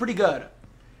aim is pretty good.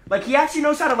 Like, he actually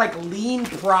knows how to, like, lean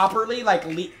properly, like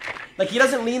he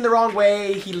doesn't lean the wrong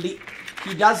way. He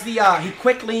does the, he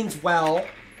quick leans well.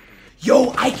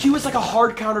 Yo, IQ is like a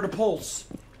hard counter to pulse.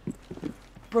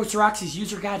 Bro, Sroxy's,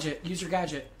 use your gadget.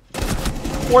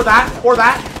 Or that.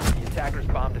 The attackers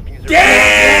bomb diffuser.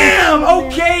 Damn!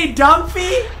 Okay,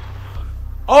 Dunphy.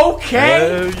 Okay.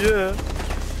 Hell yeah.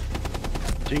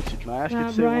 Jynxzi, can I ask you Nah,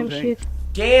 to say bro, one I'm thing? shit.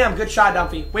 Damn, good shot,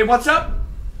 Dunphy. Wait, what's up?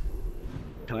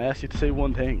 Can I ask you to say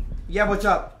one thing? Yeah, what's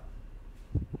up?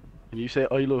 Can you say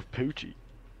I love Poochie?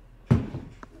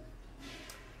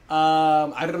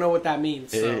 I don't know what that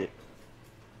means. So.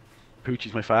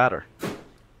 Poochie's my father.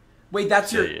 Wait,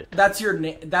 that's your Yeah. that's your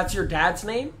dad's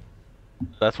name?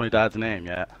 That's my dad's name,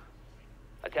 yeah.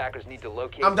 Attackers need to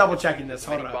locate. I'm double checking this. as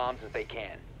Hold many up. bombs as they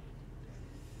can.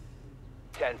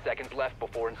 10 seconds left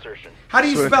before insertion. How do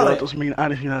you Swear to spell God, it? doesn't mean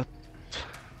anything. That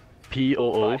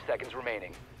 5 seconds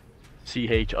remaining.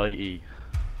 P-O-O-C-H-I-E.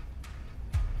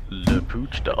 Le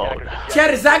Pooch dog. Attackers eject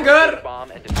Chad, is that the good?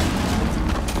 bomb and defuse.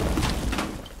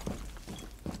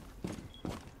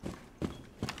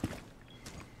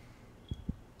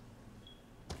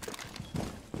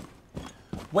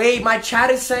 Wait, my chat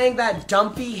is saying that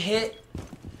Dunphy hit.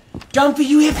 Dunphy,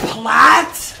 you hit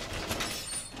plat?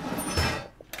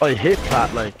 I hit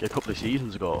that like a couple of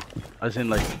seasons ago. As in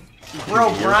like... Bro,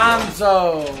 2 years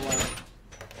ago. Bronzo.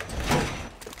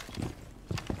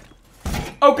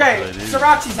 Okay, What did I do?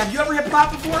 Siraxis, have you ever hit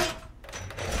plat before?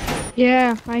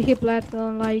 Yeah, I hit plat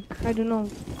like I don't know,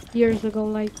 years ago,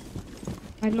 like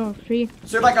I don't know, 3.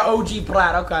 So you're like an OG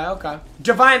plat. Okay, okay.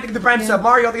 Javine, think of the brand sub.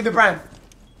 Mario, think of the brand.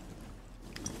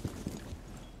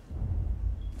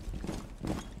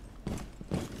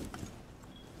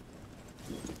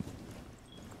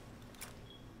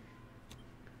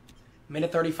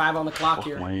 Minute 35 on the clock What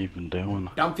here. am I even doing?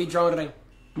 Dumpy droning.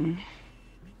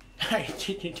 Hey,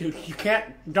 dude, you can't.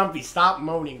 Dumpy, stop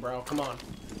moaning, bro. Come on.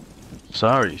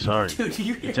 Sorry. Dude,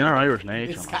 you It's in our Irish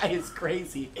nature. This man. guy is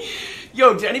crazy.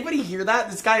 Yo, did anybody hear that?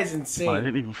 This guy is insane. Man, I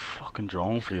didn't even fucking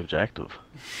drone for the objective.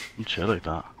 I'm chill like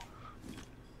that.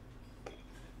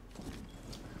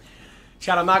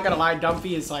 Chad, I'm not gonna lie,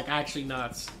 Dumpy is like actually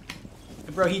nuts.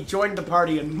 Bro, he joined the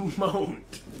party and moaned.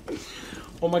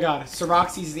 Oh my god,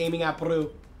 Siraxis is aiming at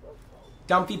Peru.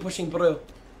 Dumpy pushing Peru.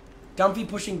 Dumpy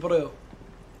pushing Peru.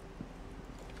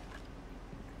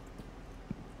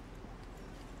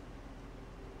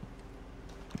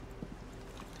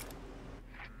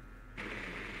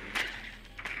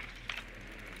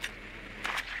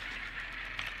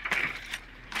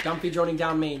 Dumpy droning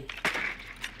down main.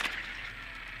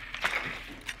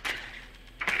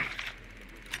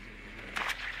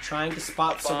 Trying to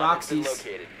spot Bomb has been Siraxis.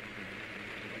 located.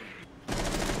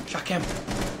 Chuck him.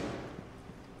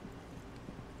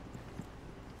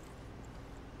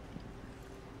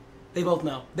 They both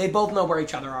know. They both know where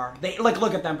each other are. They like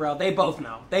look at them, bro. They both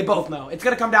know. They both know. It's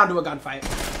gonna come down to a gunfight.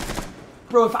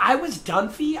 Bro, if I was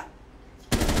Dunphy.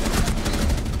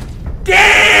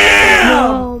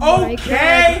 Damn! Oh my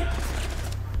Okay!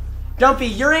 Dumpy,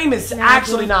 your aim is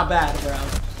actually not bad, bro.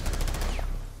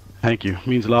 Thank you.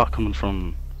 Means a lot coming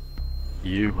from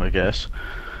you, I guess.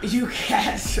 You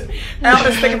guess.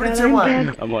 Alice, thank you for the tier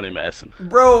 1. I'm only messing.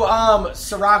 Bro,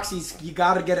 Siraxis, you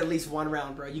gotta get at least one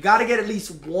round, bro. You gotta get at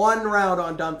least one round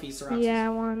on Dumpy, Siraxis. Yeah,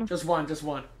 1. Just one, just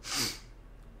one.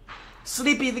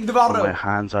 Sleepy, think the My Valdo.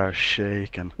 hands are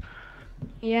shaking.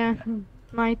 Yeah,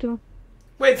 mine too.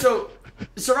 Wait, so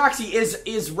Siraxi,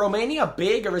 is Romania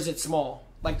big or is it small?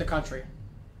 Like the country?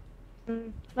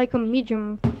 Like a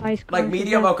medium size. Like country,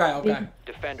 medium? not Okay, okay. big.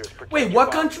 Defenders protect Wait, your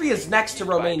what bomb. country is next to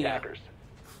By Romania? attackers.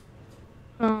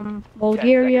 10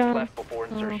 Bulgaria, seconds left before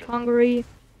insertion. Hungary,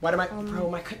 Why am I?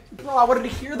 Bro, I wanted to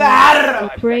hear that!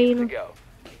 5 Ukraine. seconds to go.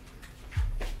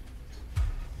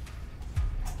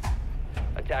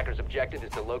 Attacker's objective is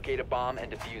to locate a bomb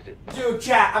and defuse it. Dude,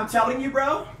 chat, I'm telling you,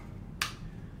 bro.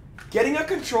 Getting a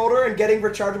controller and getting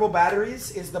rechargeable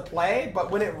batteries is the play, but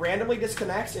when it randomly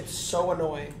disconnects, it's so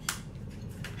annoying.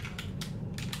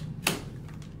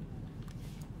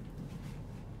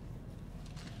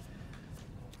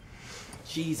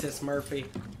 Jesus, Murphy.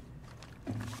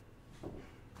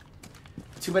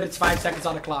 2 minutes, 5 seconds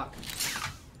on the clock.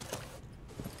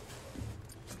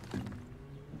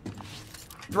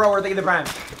 Thrower, think of the brand.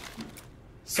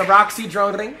 Siraxi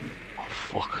drone ring. Oh,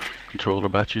 fuck. Controller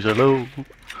batteries are low.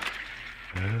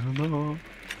 Hell no.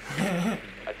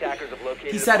 Attackers have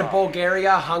located He a said bomb.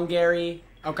 Bulgaria, Hungary.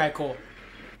 Okay, cool.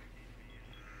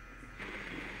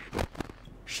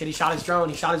 Shit, he shot his drone.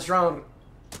 He shot his drone.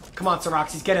 Come on,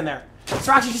 Siraxis, get in there.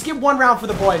 Siraxis, just get one round for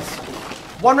the boys.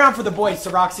 One round for the boys,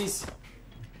 Siraxis.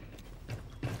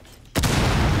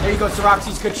 There you go,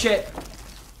 Siraxis. Good shit.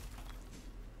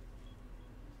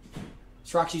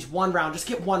 Siraxis, one round. Just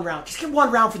get one round. Just get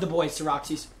one round for the boys,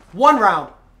 Siraxis. One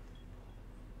round.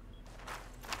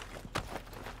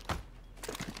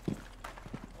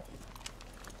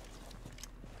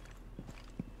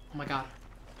 Oh my god.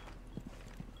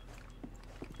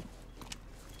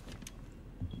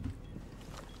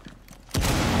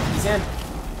 He's in.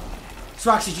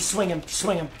 Siraxis, just swing him. Just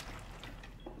swing him.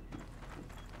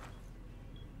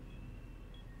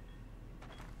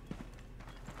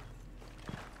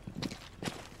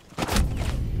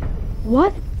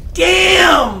 What?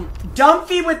 Damn!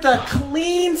 Dumpy with the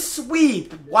clean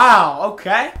sweep. Wow,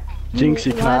 okay.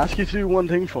 Jynxzi, can I What? ask you to do one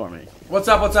thing for me? What's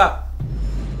up, what's up?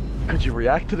 Could you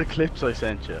react to the clips I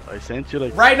sent you? I sent you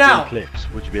like Right now. 3 clips.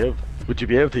 Would you be able? Would you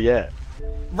be able to? Yeah.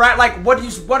 Right, like,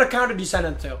 what account did you send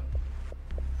him to?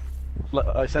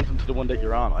 I sent them to the one that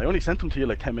you're on. I only sent them to you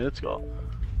like 10 minutes ago,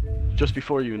 just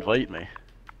before you invite me.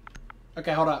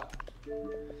 Okay, hold up.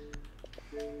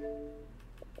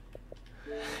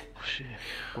 Oh shit.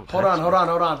 Oh, Hold on, text hold me. on,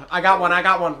 hold on. I got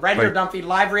one. Right here, Right. Dumpy.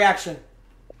 Live reaction.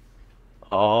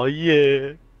 Oh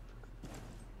yeah.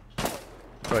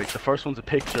 Right, the first one's a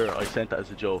picture. I sent that as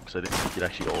a joke, so I didn't think you'd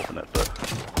actually open it, but.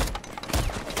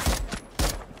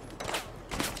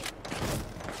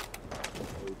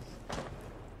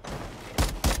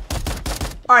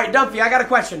 Alright, Dumpy, I got a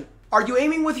question. Are you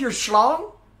aiming with your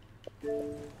schlong?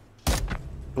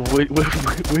 Which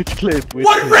clip? Which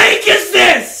What clip? rank is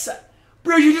this?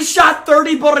 Bro, you just shot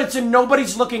 30 bullets and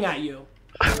nobody's looking at you.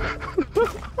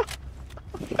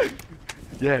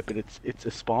 Yeah, but it's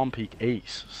a spawn peak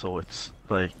ace, so it's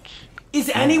like Is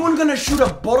anyone gonna shoot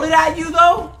a bullet at you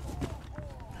though?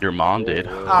 your mom did.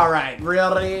 Alright,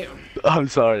 really? I'm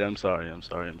sorry.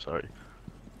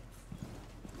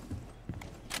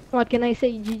 What can I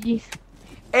say? GG's.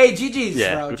 Hey, GG's,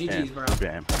 Yeah, bro. good GG's, game, bro. good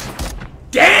game.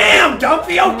 Damn,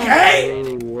 Dumpy,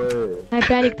 okay? I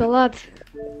panicked a lot.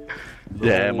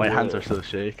 Yeah, my hands are still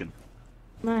shaking.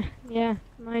 Yeah,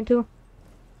 mine too.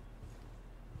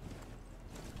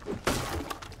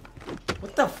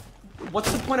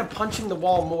 What's the point of punching the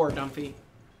wall more, Dumpy?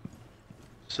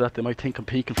 So that they might think I'm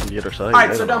peeking from the other side.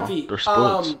 Alright, I so don't know. Dumpy, They're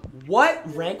spuds. what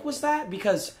rank was that?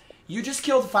 Because you just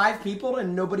killed 5 people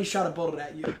and nobody shot a bullet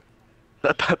at you.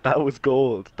 That was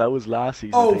gold. That was last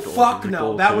season. Oh, I think it was. fuck It was no.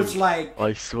 gold That too. was like...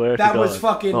 I swear That to God. was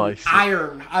fucking No, I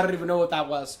iron. I don't even know what that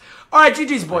was. Alright,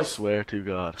 GG's, I boys. swear to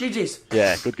God. GG's.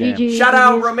 Yeah, good game. GG. Shout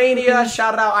out Romania,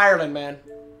 shout out Ireland, man.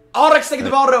 Alex, thank you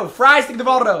the Valdo. Fries, thank you the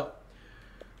Valdo.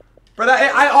 Bro,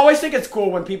 I always think it's cool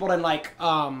when people in, like,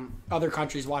 other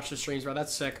countries watch the streams, bro.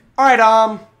 That's sick.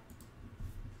 Alright,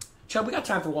 Chub, we got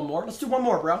time for one more. Let's do one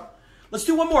more, bro. Let's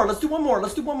do one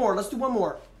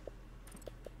more.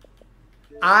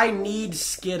 I need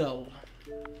Skittle.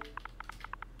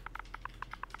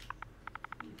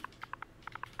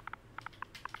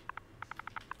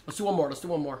 Let's do one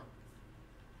more.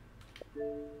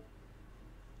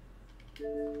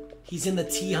 He's in the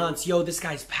T-Hunts. Yo, this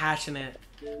guy's passionate.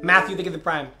 Matthew, think of the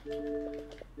prime.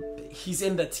 He's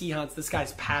in the T-Hunts. This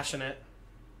guy's passionate.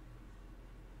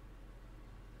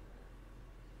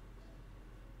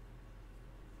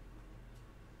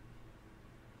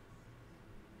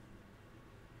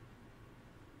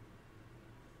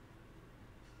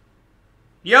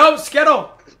 Yo,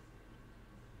 Skittle!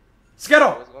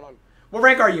 Skittle! What's going on? What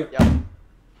rank are you? Yeah.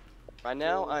 Right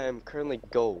now, I am currently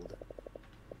gold.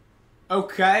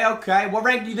 Okay. What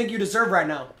rank do you think you deserve right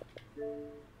now?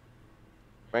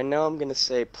 Right now, I'm gonna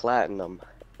say platinum.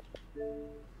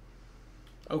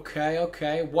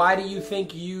 Okay. Why do you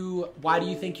think you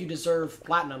deserve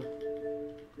platinum?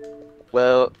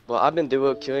 Well, I've been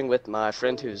duo queuing with my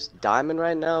friend who's diamond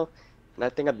right now, and I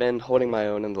think I've been holding my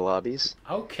own in the lobbies.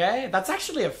 Okay, that's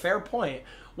actually a fair point.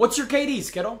 What's your KD,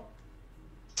 Skittle?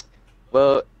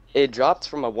 Well, it dropped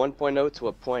from a 1.0 to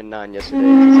a 0.9 yesterday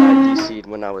because I DC'd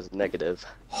when I was negative.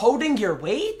 Holding your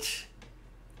weight?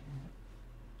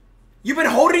 You've been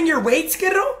holding your weight,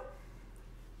 Skittle?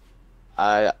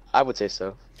 I would say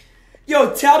so.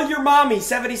 Yo, tell your mommy,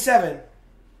 77.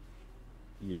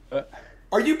 Yeah.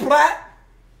 Are you plat?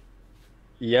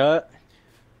 Yeah.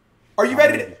 Are you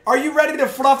ready to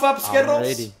fluff up Skittles? I'm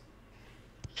ready.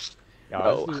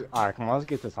 No. Alright, come on, let's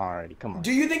get this on already. Come on.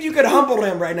 Do you think you could humble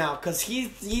him right now? Cause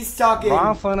he's talking. Bro,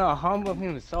 I'm finna humble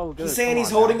him so good. He's saying Come he's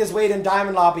on, holding now. his weight in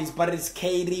diamond lobbies, but his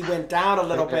KD went down a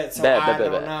little bit, so I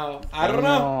don't know. I don't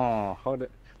know. Oh, hold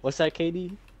it. What's that,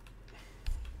 KD?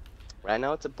 Right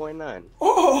now, it's a 0.9.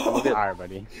 Oh, Alright,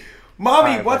 buddy. mommy,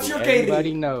 Alright, what's buddy. your KD?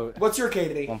 Everybody knows. What's your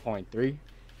KD? 1.3.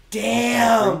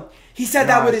 Damn, he said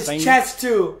that with his Same. chest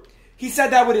too. He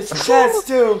said that with his chest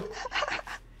too.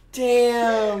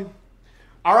 Damn.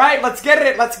 All right, let's get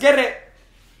it.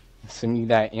 Send me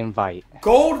that invite.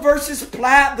 Gold versus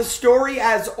plat, the story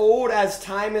as old as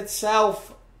time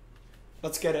itself.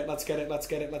 Let's get it. Let's go.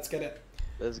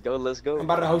 I'm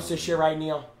about to host this shit right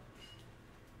now.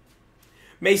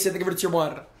 Mason, think of it as your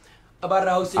one. I'm about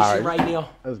to host this shit right now.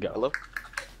 Let's go. Hello?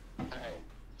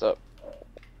 What's up?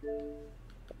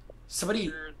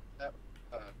 Somebody.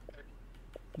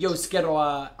 Yo, Skittle,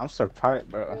 I'm surprised,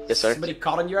 bro. Yes, sir. somebody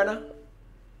calling you right now?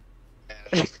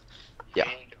 Yeah.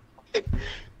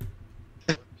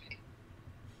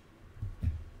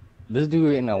 Let's do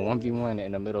it in a 1v1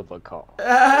 in the middle of a call.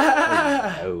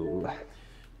 Oh.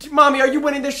 Mommy, are you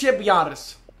winning this shit? Be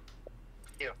honest.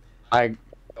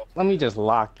 Let me just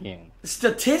lock in.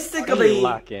 Statistically,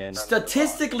 Lock in.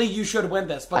 you should win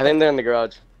this. I'm But in there in the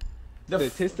garage.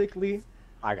 Statistically,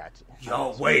 I got you.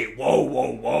 yo, wait,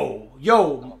 whoa.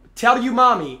 Yo, tell you,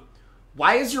 mommy,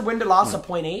 why is your win to loss a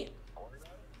 0.8?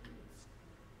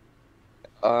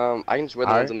 I can just wear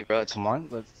the ones in the garage. Come on,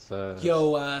 let's.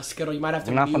 Yo, Skittle, you might have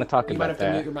to We're not mute. gonna talk you might about have to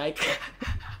that. mute your mic.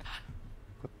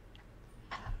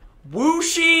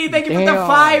 Wooshie, thank you for the Damn.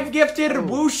 5 gifted.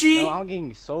 Wooshie. No, I'm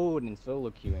getting sold in solo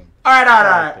queuing. All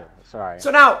right. Sorry.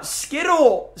 So now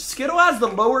Skittle has the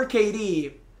lower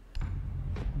KD,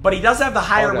 but he does have the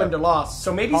higher Hold up. win to loss.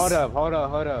 So maybe. Hold up. How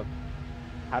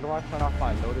do I turn off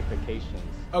my notifications?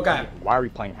 Okay. Why are we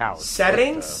playing house?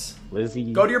 Settings.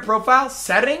 Lizzie. Go to your profile.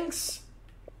 Settings.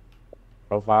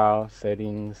 Profile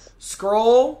settings,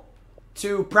 Scroll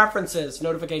to preferences,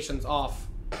 notifications off.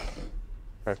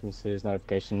 preferences,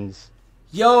 notifications.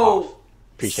 Yo,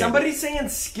 Appreciate somebody's saying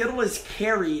Skittle is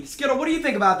carried. Skittle, what do you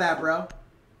think about that, bro?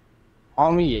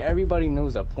 On me, everybody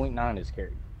knows that .9 is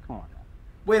carried. Come on.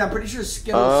 Wait, I'm pretty sure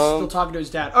Skittle's still talking to his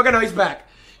dad. Okay, no, he's back.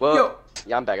 Well, Yo.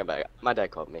 yeah, I'm back. My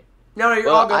dad called me. No, you're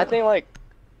Well, all good. I think like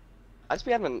I just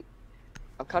be having.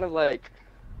 I'm kind of like,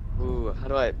 ooh, how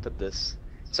do I put this?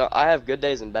 So I have good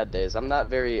days and bad days. I'm not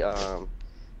very I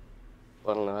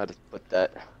don't know how to put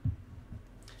that.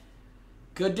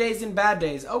 Good days and bad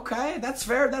days. Okay, that's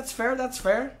fair. That's fair. That's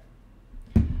fair.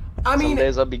 I Some mean,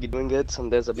 days I'll be doing good. Some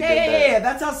days I'll be doing yeah, bad.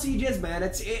 that's how Siege is, man.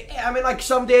 I mean, like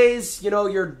some days,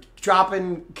 you're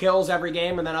dropping kills every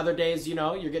game, and then other days,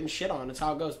 you're getting shit on. It's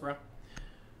how it goes, bro.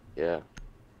 Yeah.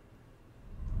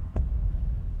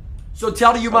 So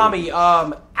tell you, mommy.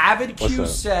 Avid What's Q up?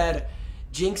 said,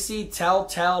 "Jynxzi,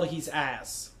 tell he's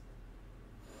ass."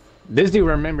 This dude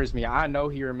remembers me. I know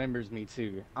he remembers me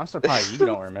too. I'm surprised you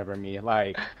don't remember me.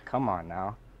 Like, come on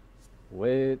now.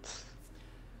 What?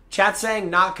 Chat saying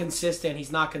not consistent.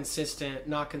 He's not consistent.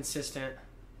 Not consistent.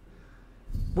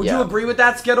 Would Yeah. you agree with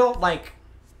that, Skittle? Like,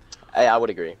 Hey, I would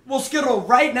agree. well, Skittle,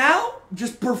 right now,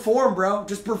 just perform, bro.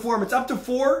 Just perform. It's up to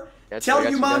 4. Got Tell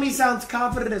got you, got mommy sounds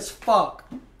confident as fuck.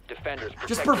 Defenders,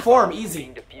 Just protect your perform, bombs easy.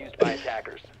 being defused by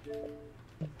attackers.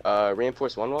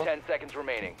 Reinforce one wall. 10 seconds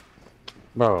remaining.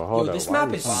 Bro, hold Yo, up. this Why map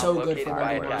you is talking- so good Located for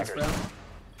by everyone else, attackers. bro.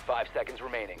 5 seconds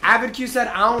remaining. Avid Q said,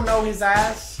 I don't know his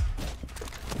ass.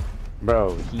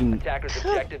 Bro, he Attacker's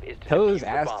objective is to tell defuse his the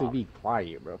ass to bomb. be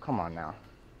quiet, bro. Come on now.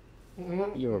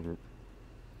 You're.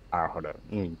 Alright, hold up.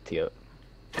 Let me tee up.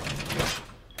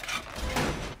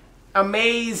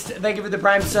 Amazed. Thank you for the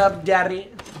prime sub, daddy.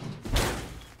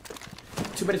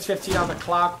 2 minutes 15 on the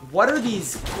clock. What are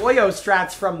these Goyo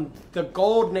strats from the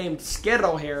gold named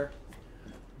Skittle here?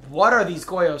 What are these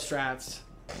Goyo strats?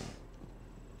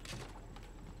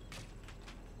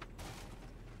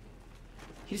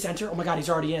 He just entered? Oh my god, he's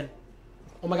already in.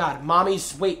 Oh my god,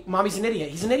 mommy's an idiot.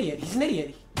 He's an idiot. He's an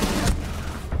idiot.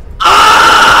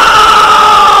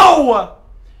 Oh!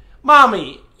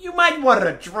 Mommy, you might want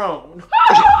a drone.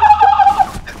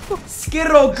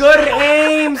 Skittle, good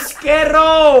aim,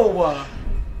 Skittle.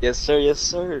 Yes, sir. Yes,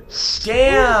 sir.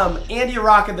 Damn, Andy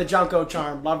rocking the Junko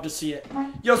charm. Love to see it.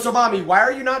 Yo, so mommy, why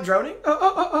are you not droning?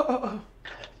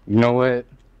 You know what?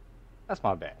 That's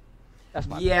my bad. That's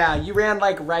my Yeah, you ran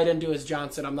like right into his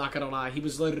Johnson. I'm not gonna lie. He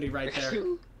was literally right there.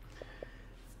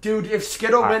 Dude, if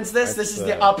Skittle wins this, this is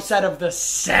the upset of the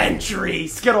century.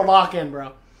 Skittle, lock in,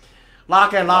 bro.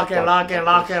 Lock in, lock in, lock in,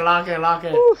 lock in, lock in, lock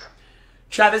in.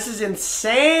 Chat, this is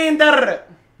insane.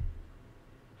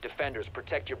 Defenders,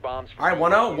 protect your bombs. All right,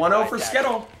 1-0. 1-0 for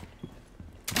Skittle.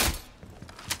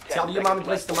 Tell you, mommy,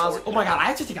 place the mouse. Oh my god, I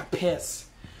have to take a piss.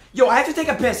 Yo, I have to take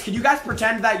a piss. Can you guys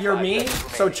pretend that you're me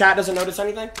so chat doesn't notice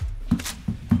anything?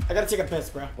 I gotta take a piss,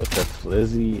 bro. What's the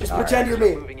flizzy? Just pretend you're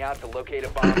me. Moving out to locate a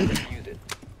bomb and defuse it.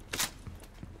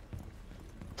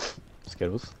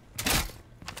 Skittles.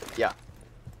 Yeah.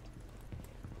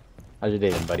 How's your day,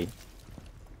 then, buddy?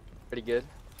 Pretty good.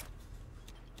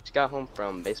 Just got home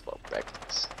from baseball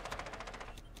practice.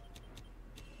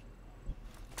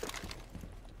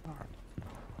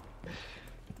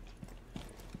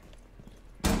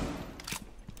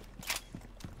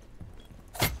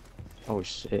 Oh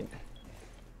shit.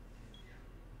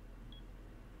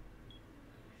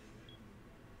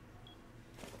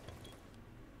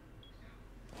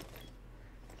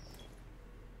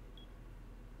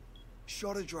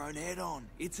 Shot a drone head on.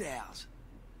 It's ours.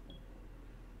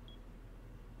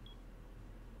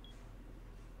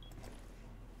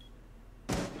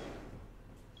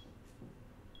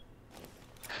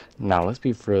 Now let's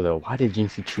be for real though. Why did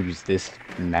Jynxzi choose this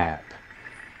map?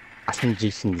 I think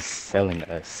Jynxzi is selling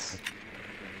us.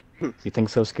 You think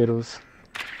so, Skittles?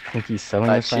 I think he's selling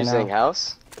us right Choosing now.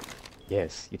 house?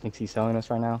 Yes. You think he's selling us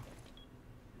right now?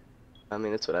 I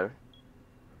mean, it's whatever.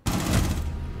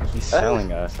 He's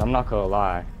selling us. I'm not gonna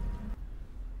lie.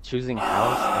 Choosing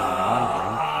house and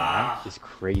non-ranked map is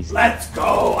crazy. Let's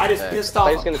go. I just pissed off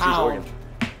Player's a gonna choose pound.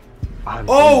 Oregon.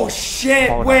 Oh shit!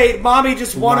 Hold on. Wait, mommy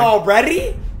just won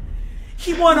already?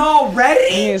 He won already?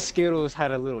 Me and Skittles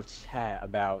had a little chat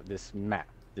about this map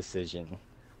decision.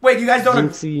 Wait, you guys don't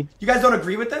Jynxzi. you guys don't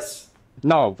agree with this?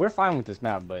 No, we're fine with this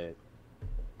map, but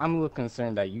I'm a little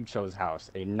concerned that you chose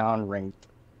house, a non-ranked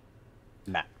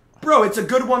map. Bro, it's a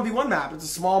good 1v1 map. It's a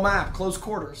small map, close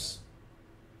quarters.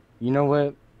 You know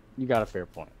what? You got a fair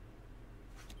point.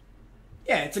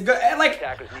 Yeah, it's a good like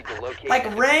Attackers need to locate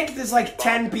and ranked is like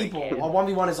 10 bombs if they people, can. while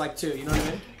 1v1 is like 2. You know what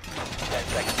I mean? 10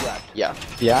 seconds left. Yeah.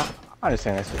 Yeah, I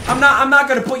understand that's what I'm not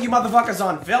gonna put you motherfuckers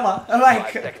on Villa. 5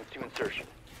 Like, seconds to insertion.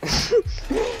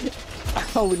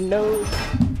 Oh no.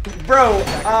 bro,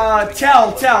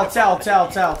 tell.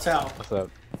 What's up?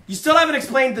 You still haven't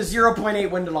explained the 0.8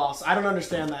 win to loss. I don't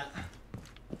understand that.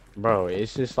 Bro,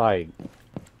 it's just like,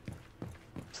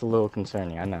 it's a little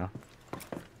concerning, I know.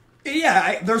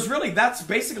 Yeah, that's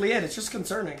basically it. It's just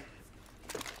concerning.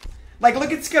 Like,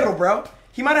 look at Skittle, bro.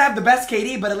 He might have the best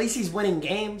KD, but at least he's winning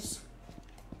games.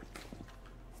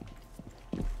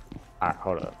 Alright,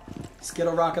 hold up.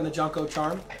 Skittle rocking the Junko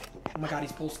charm. Oh my god,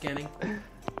 he's pull scanning.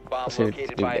 Bomb Let's see what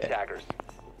located do by that. attackers.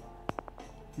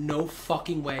 No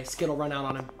fucking way. Skittle, run out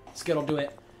on him. Skittle, do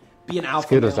it. Be an alpha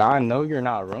Skittles, male. I know you're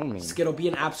not roaming. Skittle, be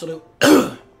an absolute...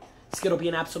 Skittle, be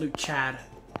an absolute Chad.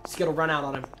 Skittle, run out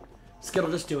on him.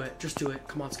 Skittle, just do it. Just do it.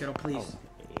 Come on, Skittle, please.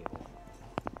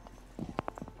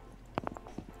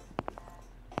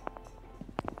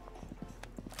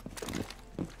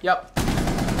 Yep.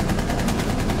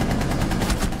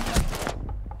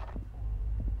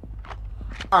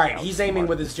 Alright, he's aiming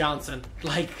with his Johnson.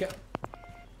 Like,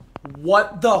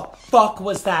 what the fuck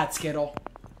was that, Skittle?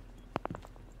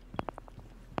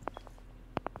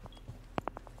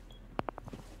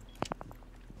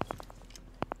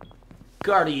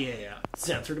 Guardier,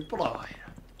 sensor deployed.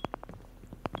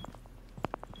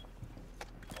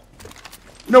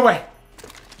 No way!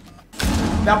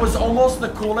 That was almost the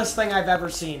coolest thing I've ever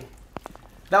seen.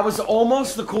 That was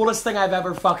almost the coolest thing I've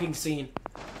ever fucking seen.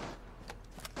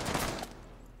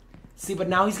 See, but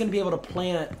now he's gonna be able to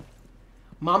plant.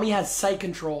 Mommy has sight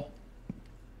control.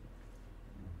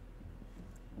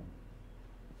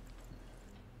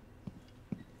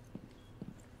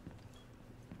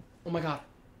 Oh my god.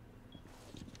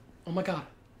 Oh my god.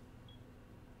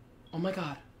 Oh my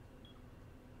god.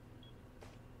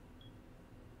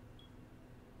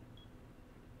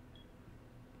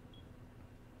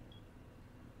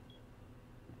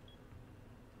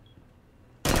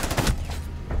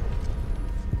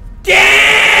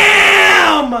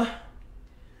 Damn!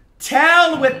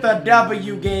 Tell with the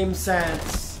W game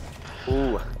sense.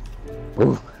 Ooh.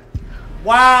 Ooh.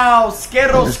 Wow,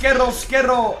 Skittle.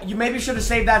 You maybe should have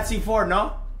saved that C4,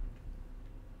 no?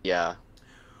 Yeah.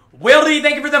 Willie,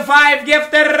 thank you for the 5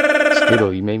 gifted.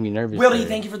 Skittle, you made me nervous. Willie, there.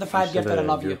 thank you for the 5 You gifted. I shoulda-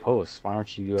 love your you. post. Why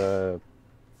don't you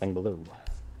thing below?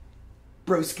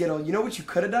 Bro, Skittle, you know what you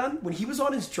could have done? When he was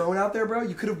on his drone out there, bro,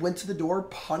 you could have went to the door,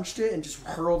 punched it, and just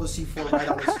hurled the C4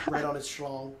 right on his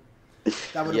schlong.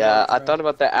 That would have Yeah, worked, I bro. thought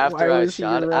about that after Why I was he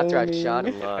shot. After I roaming? shot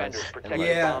him. Defenders protect the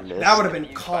Yeah, bomb. that would have been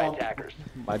Used by calm. attackers.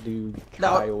 My dude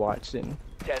No. Kai watching.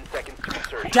 10 seconds to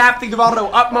insertion. Tap the Gavardo,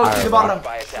 utmost the Alright, Gavardo.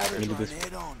 By attackers. Let me just.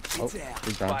 Head on. Oh, It's out.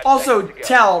 he's done. 5 Also, seconds to go.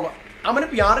 tell, I'm gonna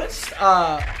be honest,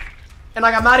 and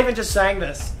like I'm not even just saying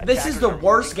this. This is the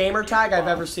worst gamer tag I've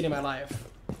ever seen in my life.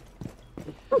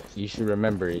 You should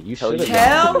remember it. You Tell should have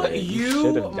Tell remembered it. you,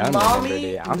 should have done mommy-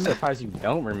 remembered it. I'm surprised you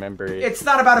don't remember it. It's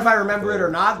not about if I remember it or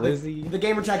not. Lizzie. The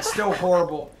gamer tag's still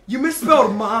horrible. You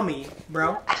misspelled mommy,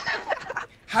 bro.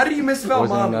 How did you misspell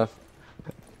wasn't mommy? enough.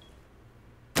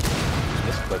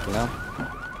 Just click, you know?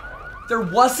 There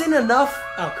wasn't enough.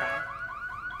 Okay.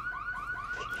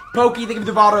 Pokey, think of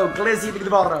the Valdo. Glizzy, think of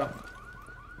the Valdo.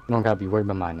 You don't gotta be worried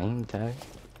about my name tag.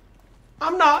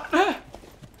 I'm not.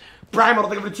 Brian, I don't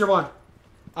think of it tier 1.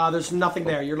 There's nothing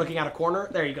there. You're looking at a corner.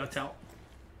 There you go, tell.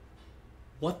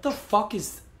 What the fuck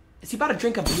is he about to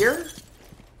drink a beer?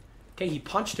 Okay, he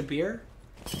punched a beer.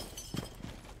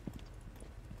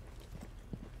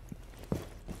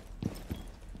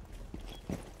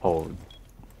 Hold.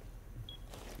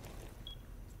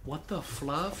 What the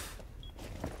fluff?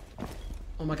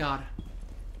 Oh my god.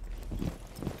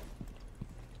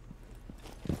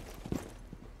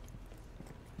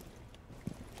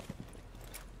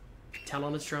 Tell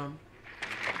on his drum.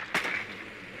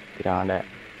 Get on that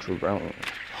drone.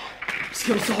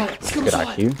 Skittles saw it. Good Skittles saw it.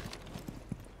 IQ.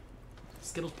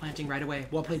 Skittles planting right away.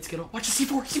 Well played, Skittle. Watch the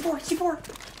C4.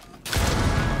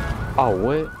 C4. Oh,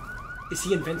 what? Is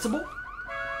he invincible?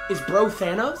 Is bro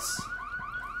Thanos?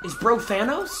 Is bro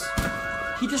Thanos?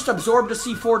 He just absorbed a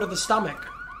C4 to the stomach.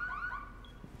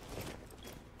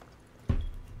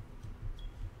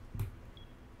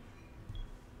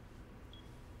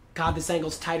 God, this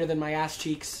angle's tighter than my ass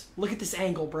cheeks. Look at this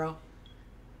angle, bro.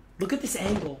 Look at this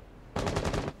angle.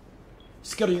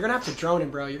 Skittle, you're gonna have to drone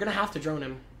him, bro. You're gonna have to drone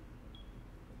him.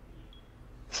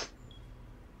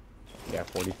 You got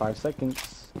 45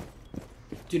 seconds.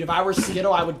 Dude, if I were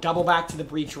Skittle, I would double back to the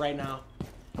breach right now.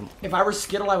 If I were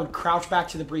Skittle, I would crouch back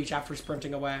to the breach after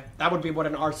sprinting away. That would be what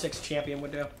an R6 champion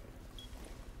would do.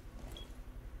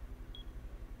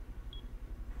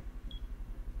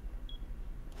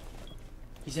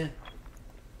 He's in.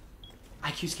 I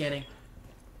IQ scanning.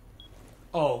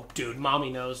 Oh, dude, mommy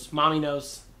knows. Mommy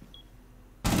knows.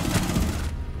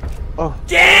 Oh.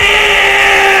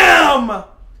 Damn!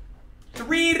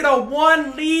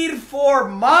 3-1 lead for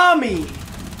mommy.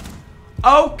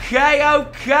 Okay,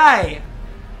 okay.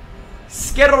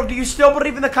 Skittle, do you still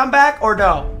believe in the comeback or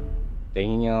no?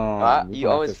 Damn. You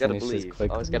always gotta believe.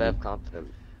 Always gotta have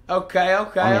confidence. Okay,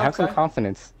 okay, I mean, okay. have some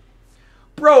confidence.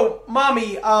 Bro,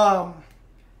 mommy,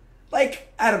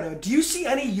 like, I don't know. Do you see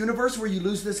any universe where you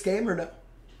lose this game or no?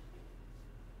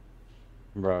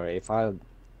 Bro, if I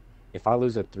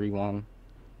lose a 3-1,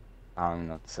 I don't even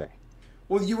know what to say.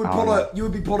 Well, you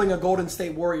would be pulling a Golden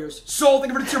State Warriors. Soul,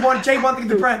 thank you for the tier 1. J1, thank you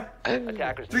for the friend.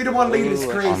 Attackers 3-1 lead is need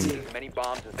to crazy. defuse as many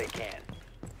bombs as they can.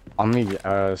 On me,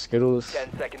 Skittles.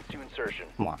 10 seconds to insertion.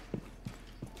 Come on.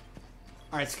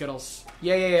 Alright, Skittles.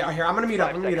 Yeah. Here, I'm gonna mute up.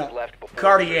 5 I'm gonna mute seconds up. left before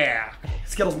Cartier.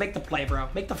 Skittles, make the play, bro.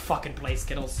 Make the fucking play,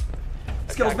 Skittles.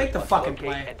 Skittles, make the Attackers must fucking locate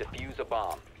play. and defuse a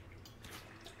bomb.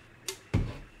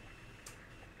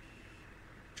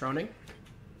 Droning.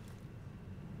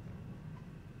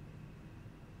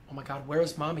 Oh my god, where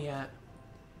is mommy at?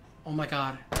 Oh my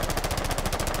god.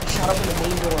 He shot up in the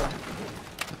main door.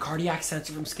 The cardiac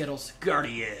sensor from Skittles.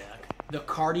 Cardiac. The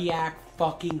cardiac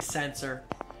fucking sensor.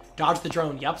 Dodge the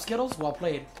drone. Yup, Skittles. Well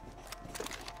played.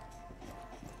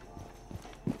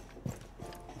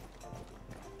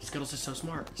 Skittles is so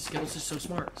smart. Skittles is so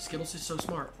smart. Skittles is so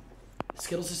smart.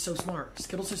 Skittles is so smart.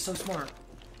 Skittles is so smart.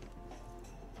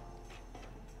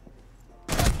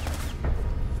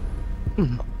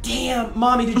 Damn,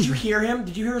 mommy, did you hear him?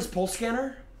 Did you hear his pulse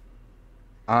scanner?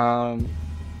 No.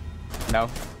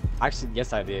 Actually,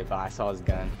 yes I did, but I saw his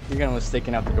gun. His gun was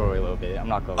sticking out the doorway a little bit. I'm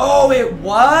not gonna lie. Oh, it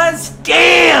was?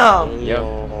 Damn! Yep.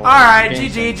 Alright,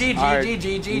 Game GG, Alright,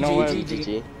 GG, you know what?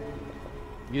 GG,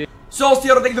 GG. Soul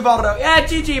Steel to take the ball though. Yeah,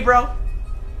 GG, bro.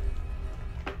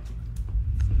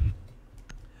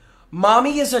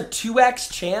 Mommy is a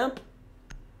 2x champ?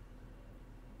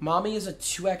 Mommy is a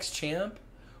 2x champ?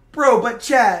 Bro, but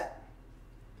chat.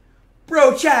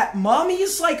 Bro, chat. Mommy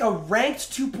is like a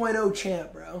ranked 2.0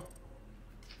 champ, bro.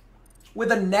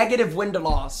 With a negative win to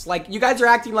loss. Like, you guys are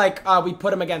acting like we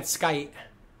put him against Skype.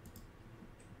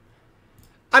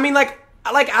 I mean, like,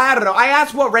 I don't know. I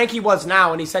asked what rank he was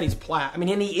now, and he said he's plat. I mean,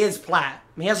 and he is plat.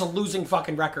 I mean, he has a losing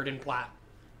fucking record in plat.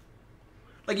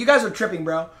 Like, you guys are tripping,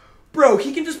 bro. Bro,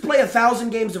 he can just play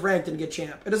 1,000 games of ranked and get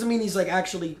champ. It doesn't mean he's, like,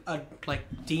 actually a, like,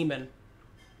 demon.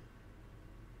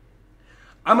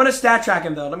 I'm gonna stat track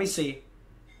him, though. Let me see.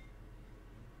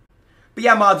 But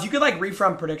yeah, mods, you could, like,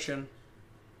 reframe prediction.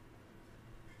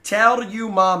 Tell you,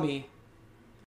 mommy.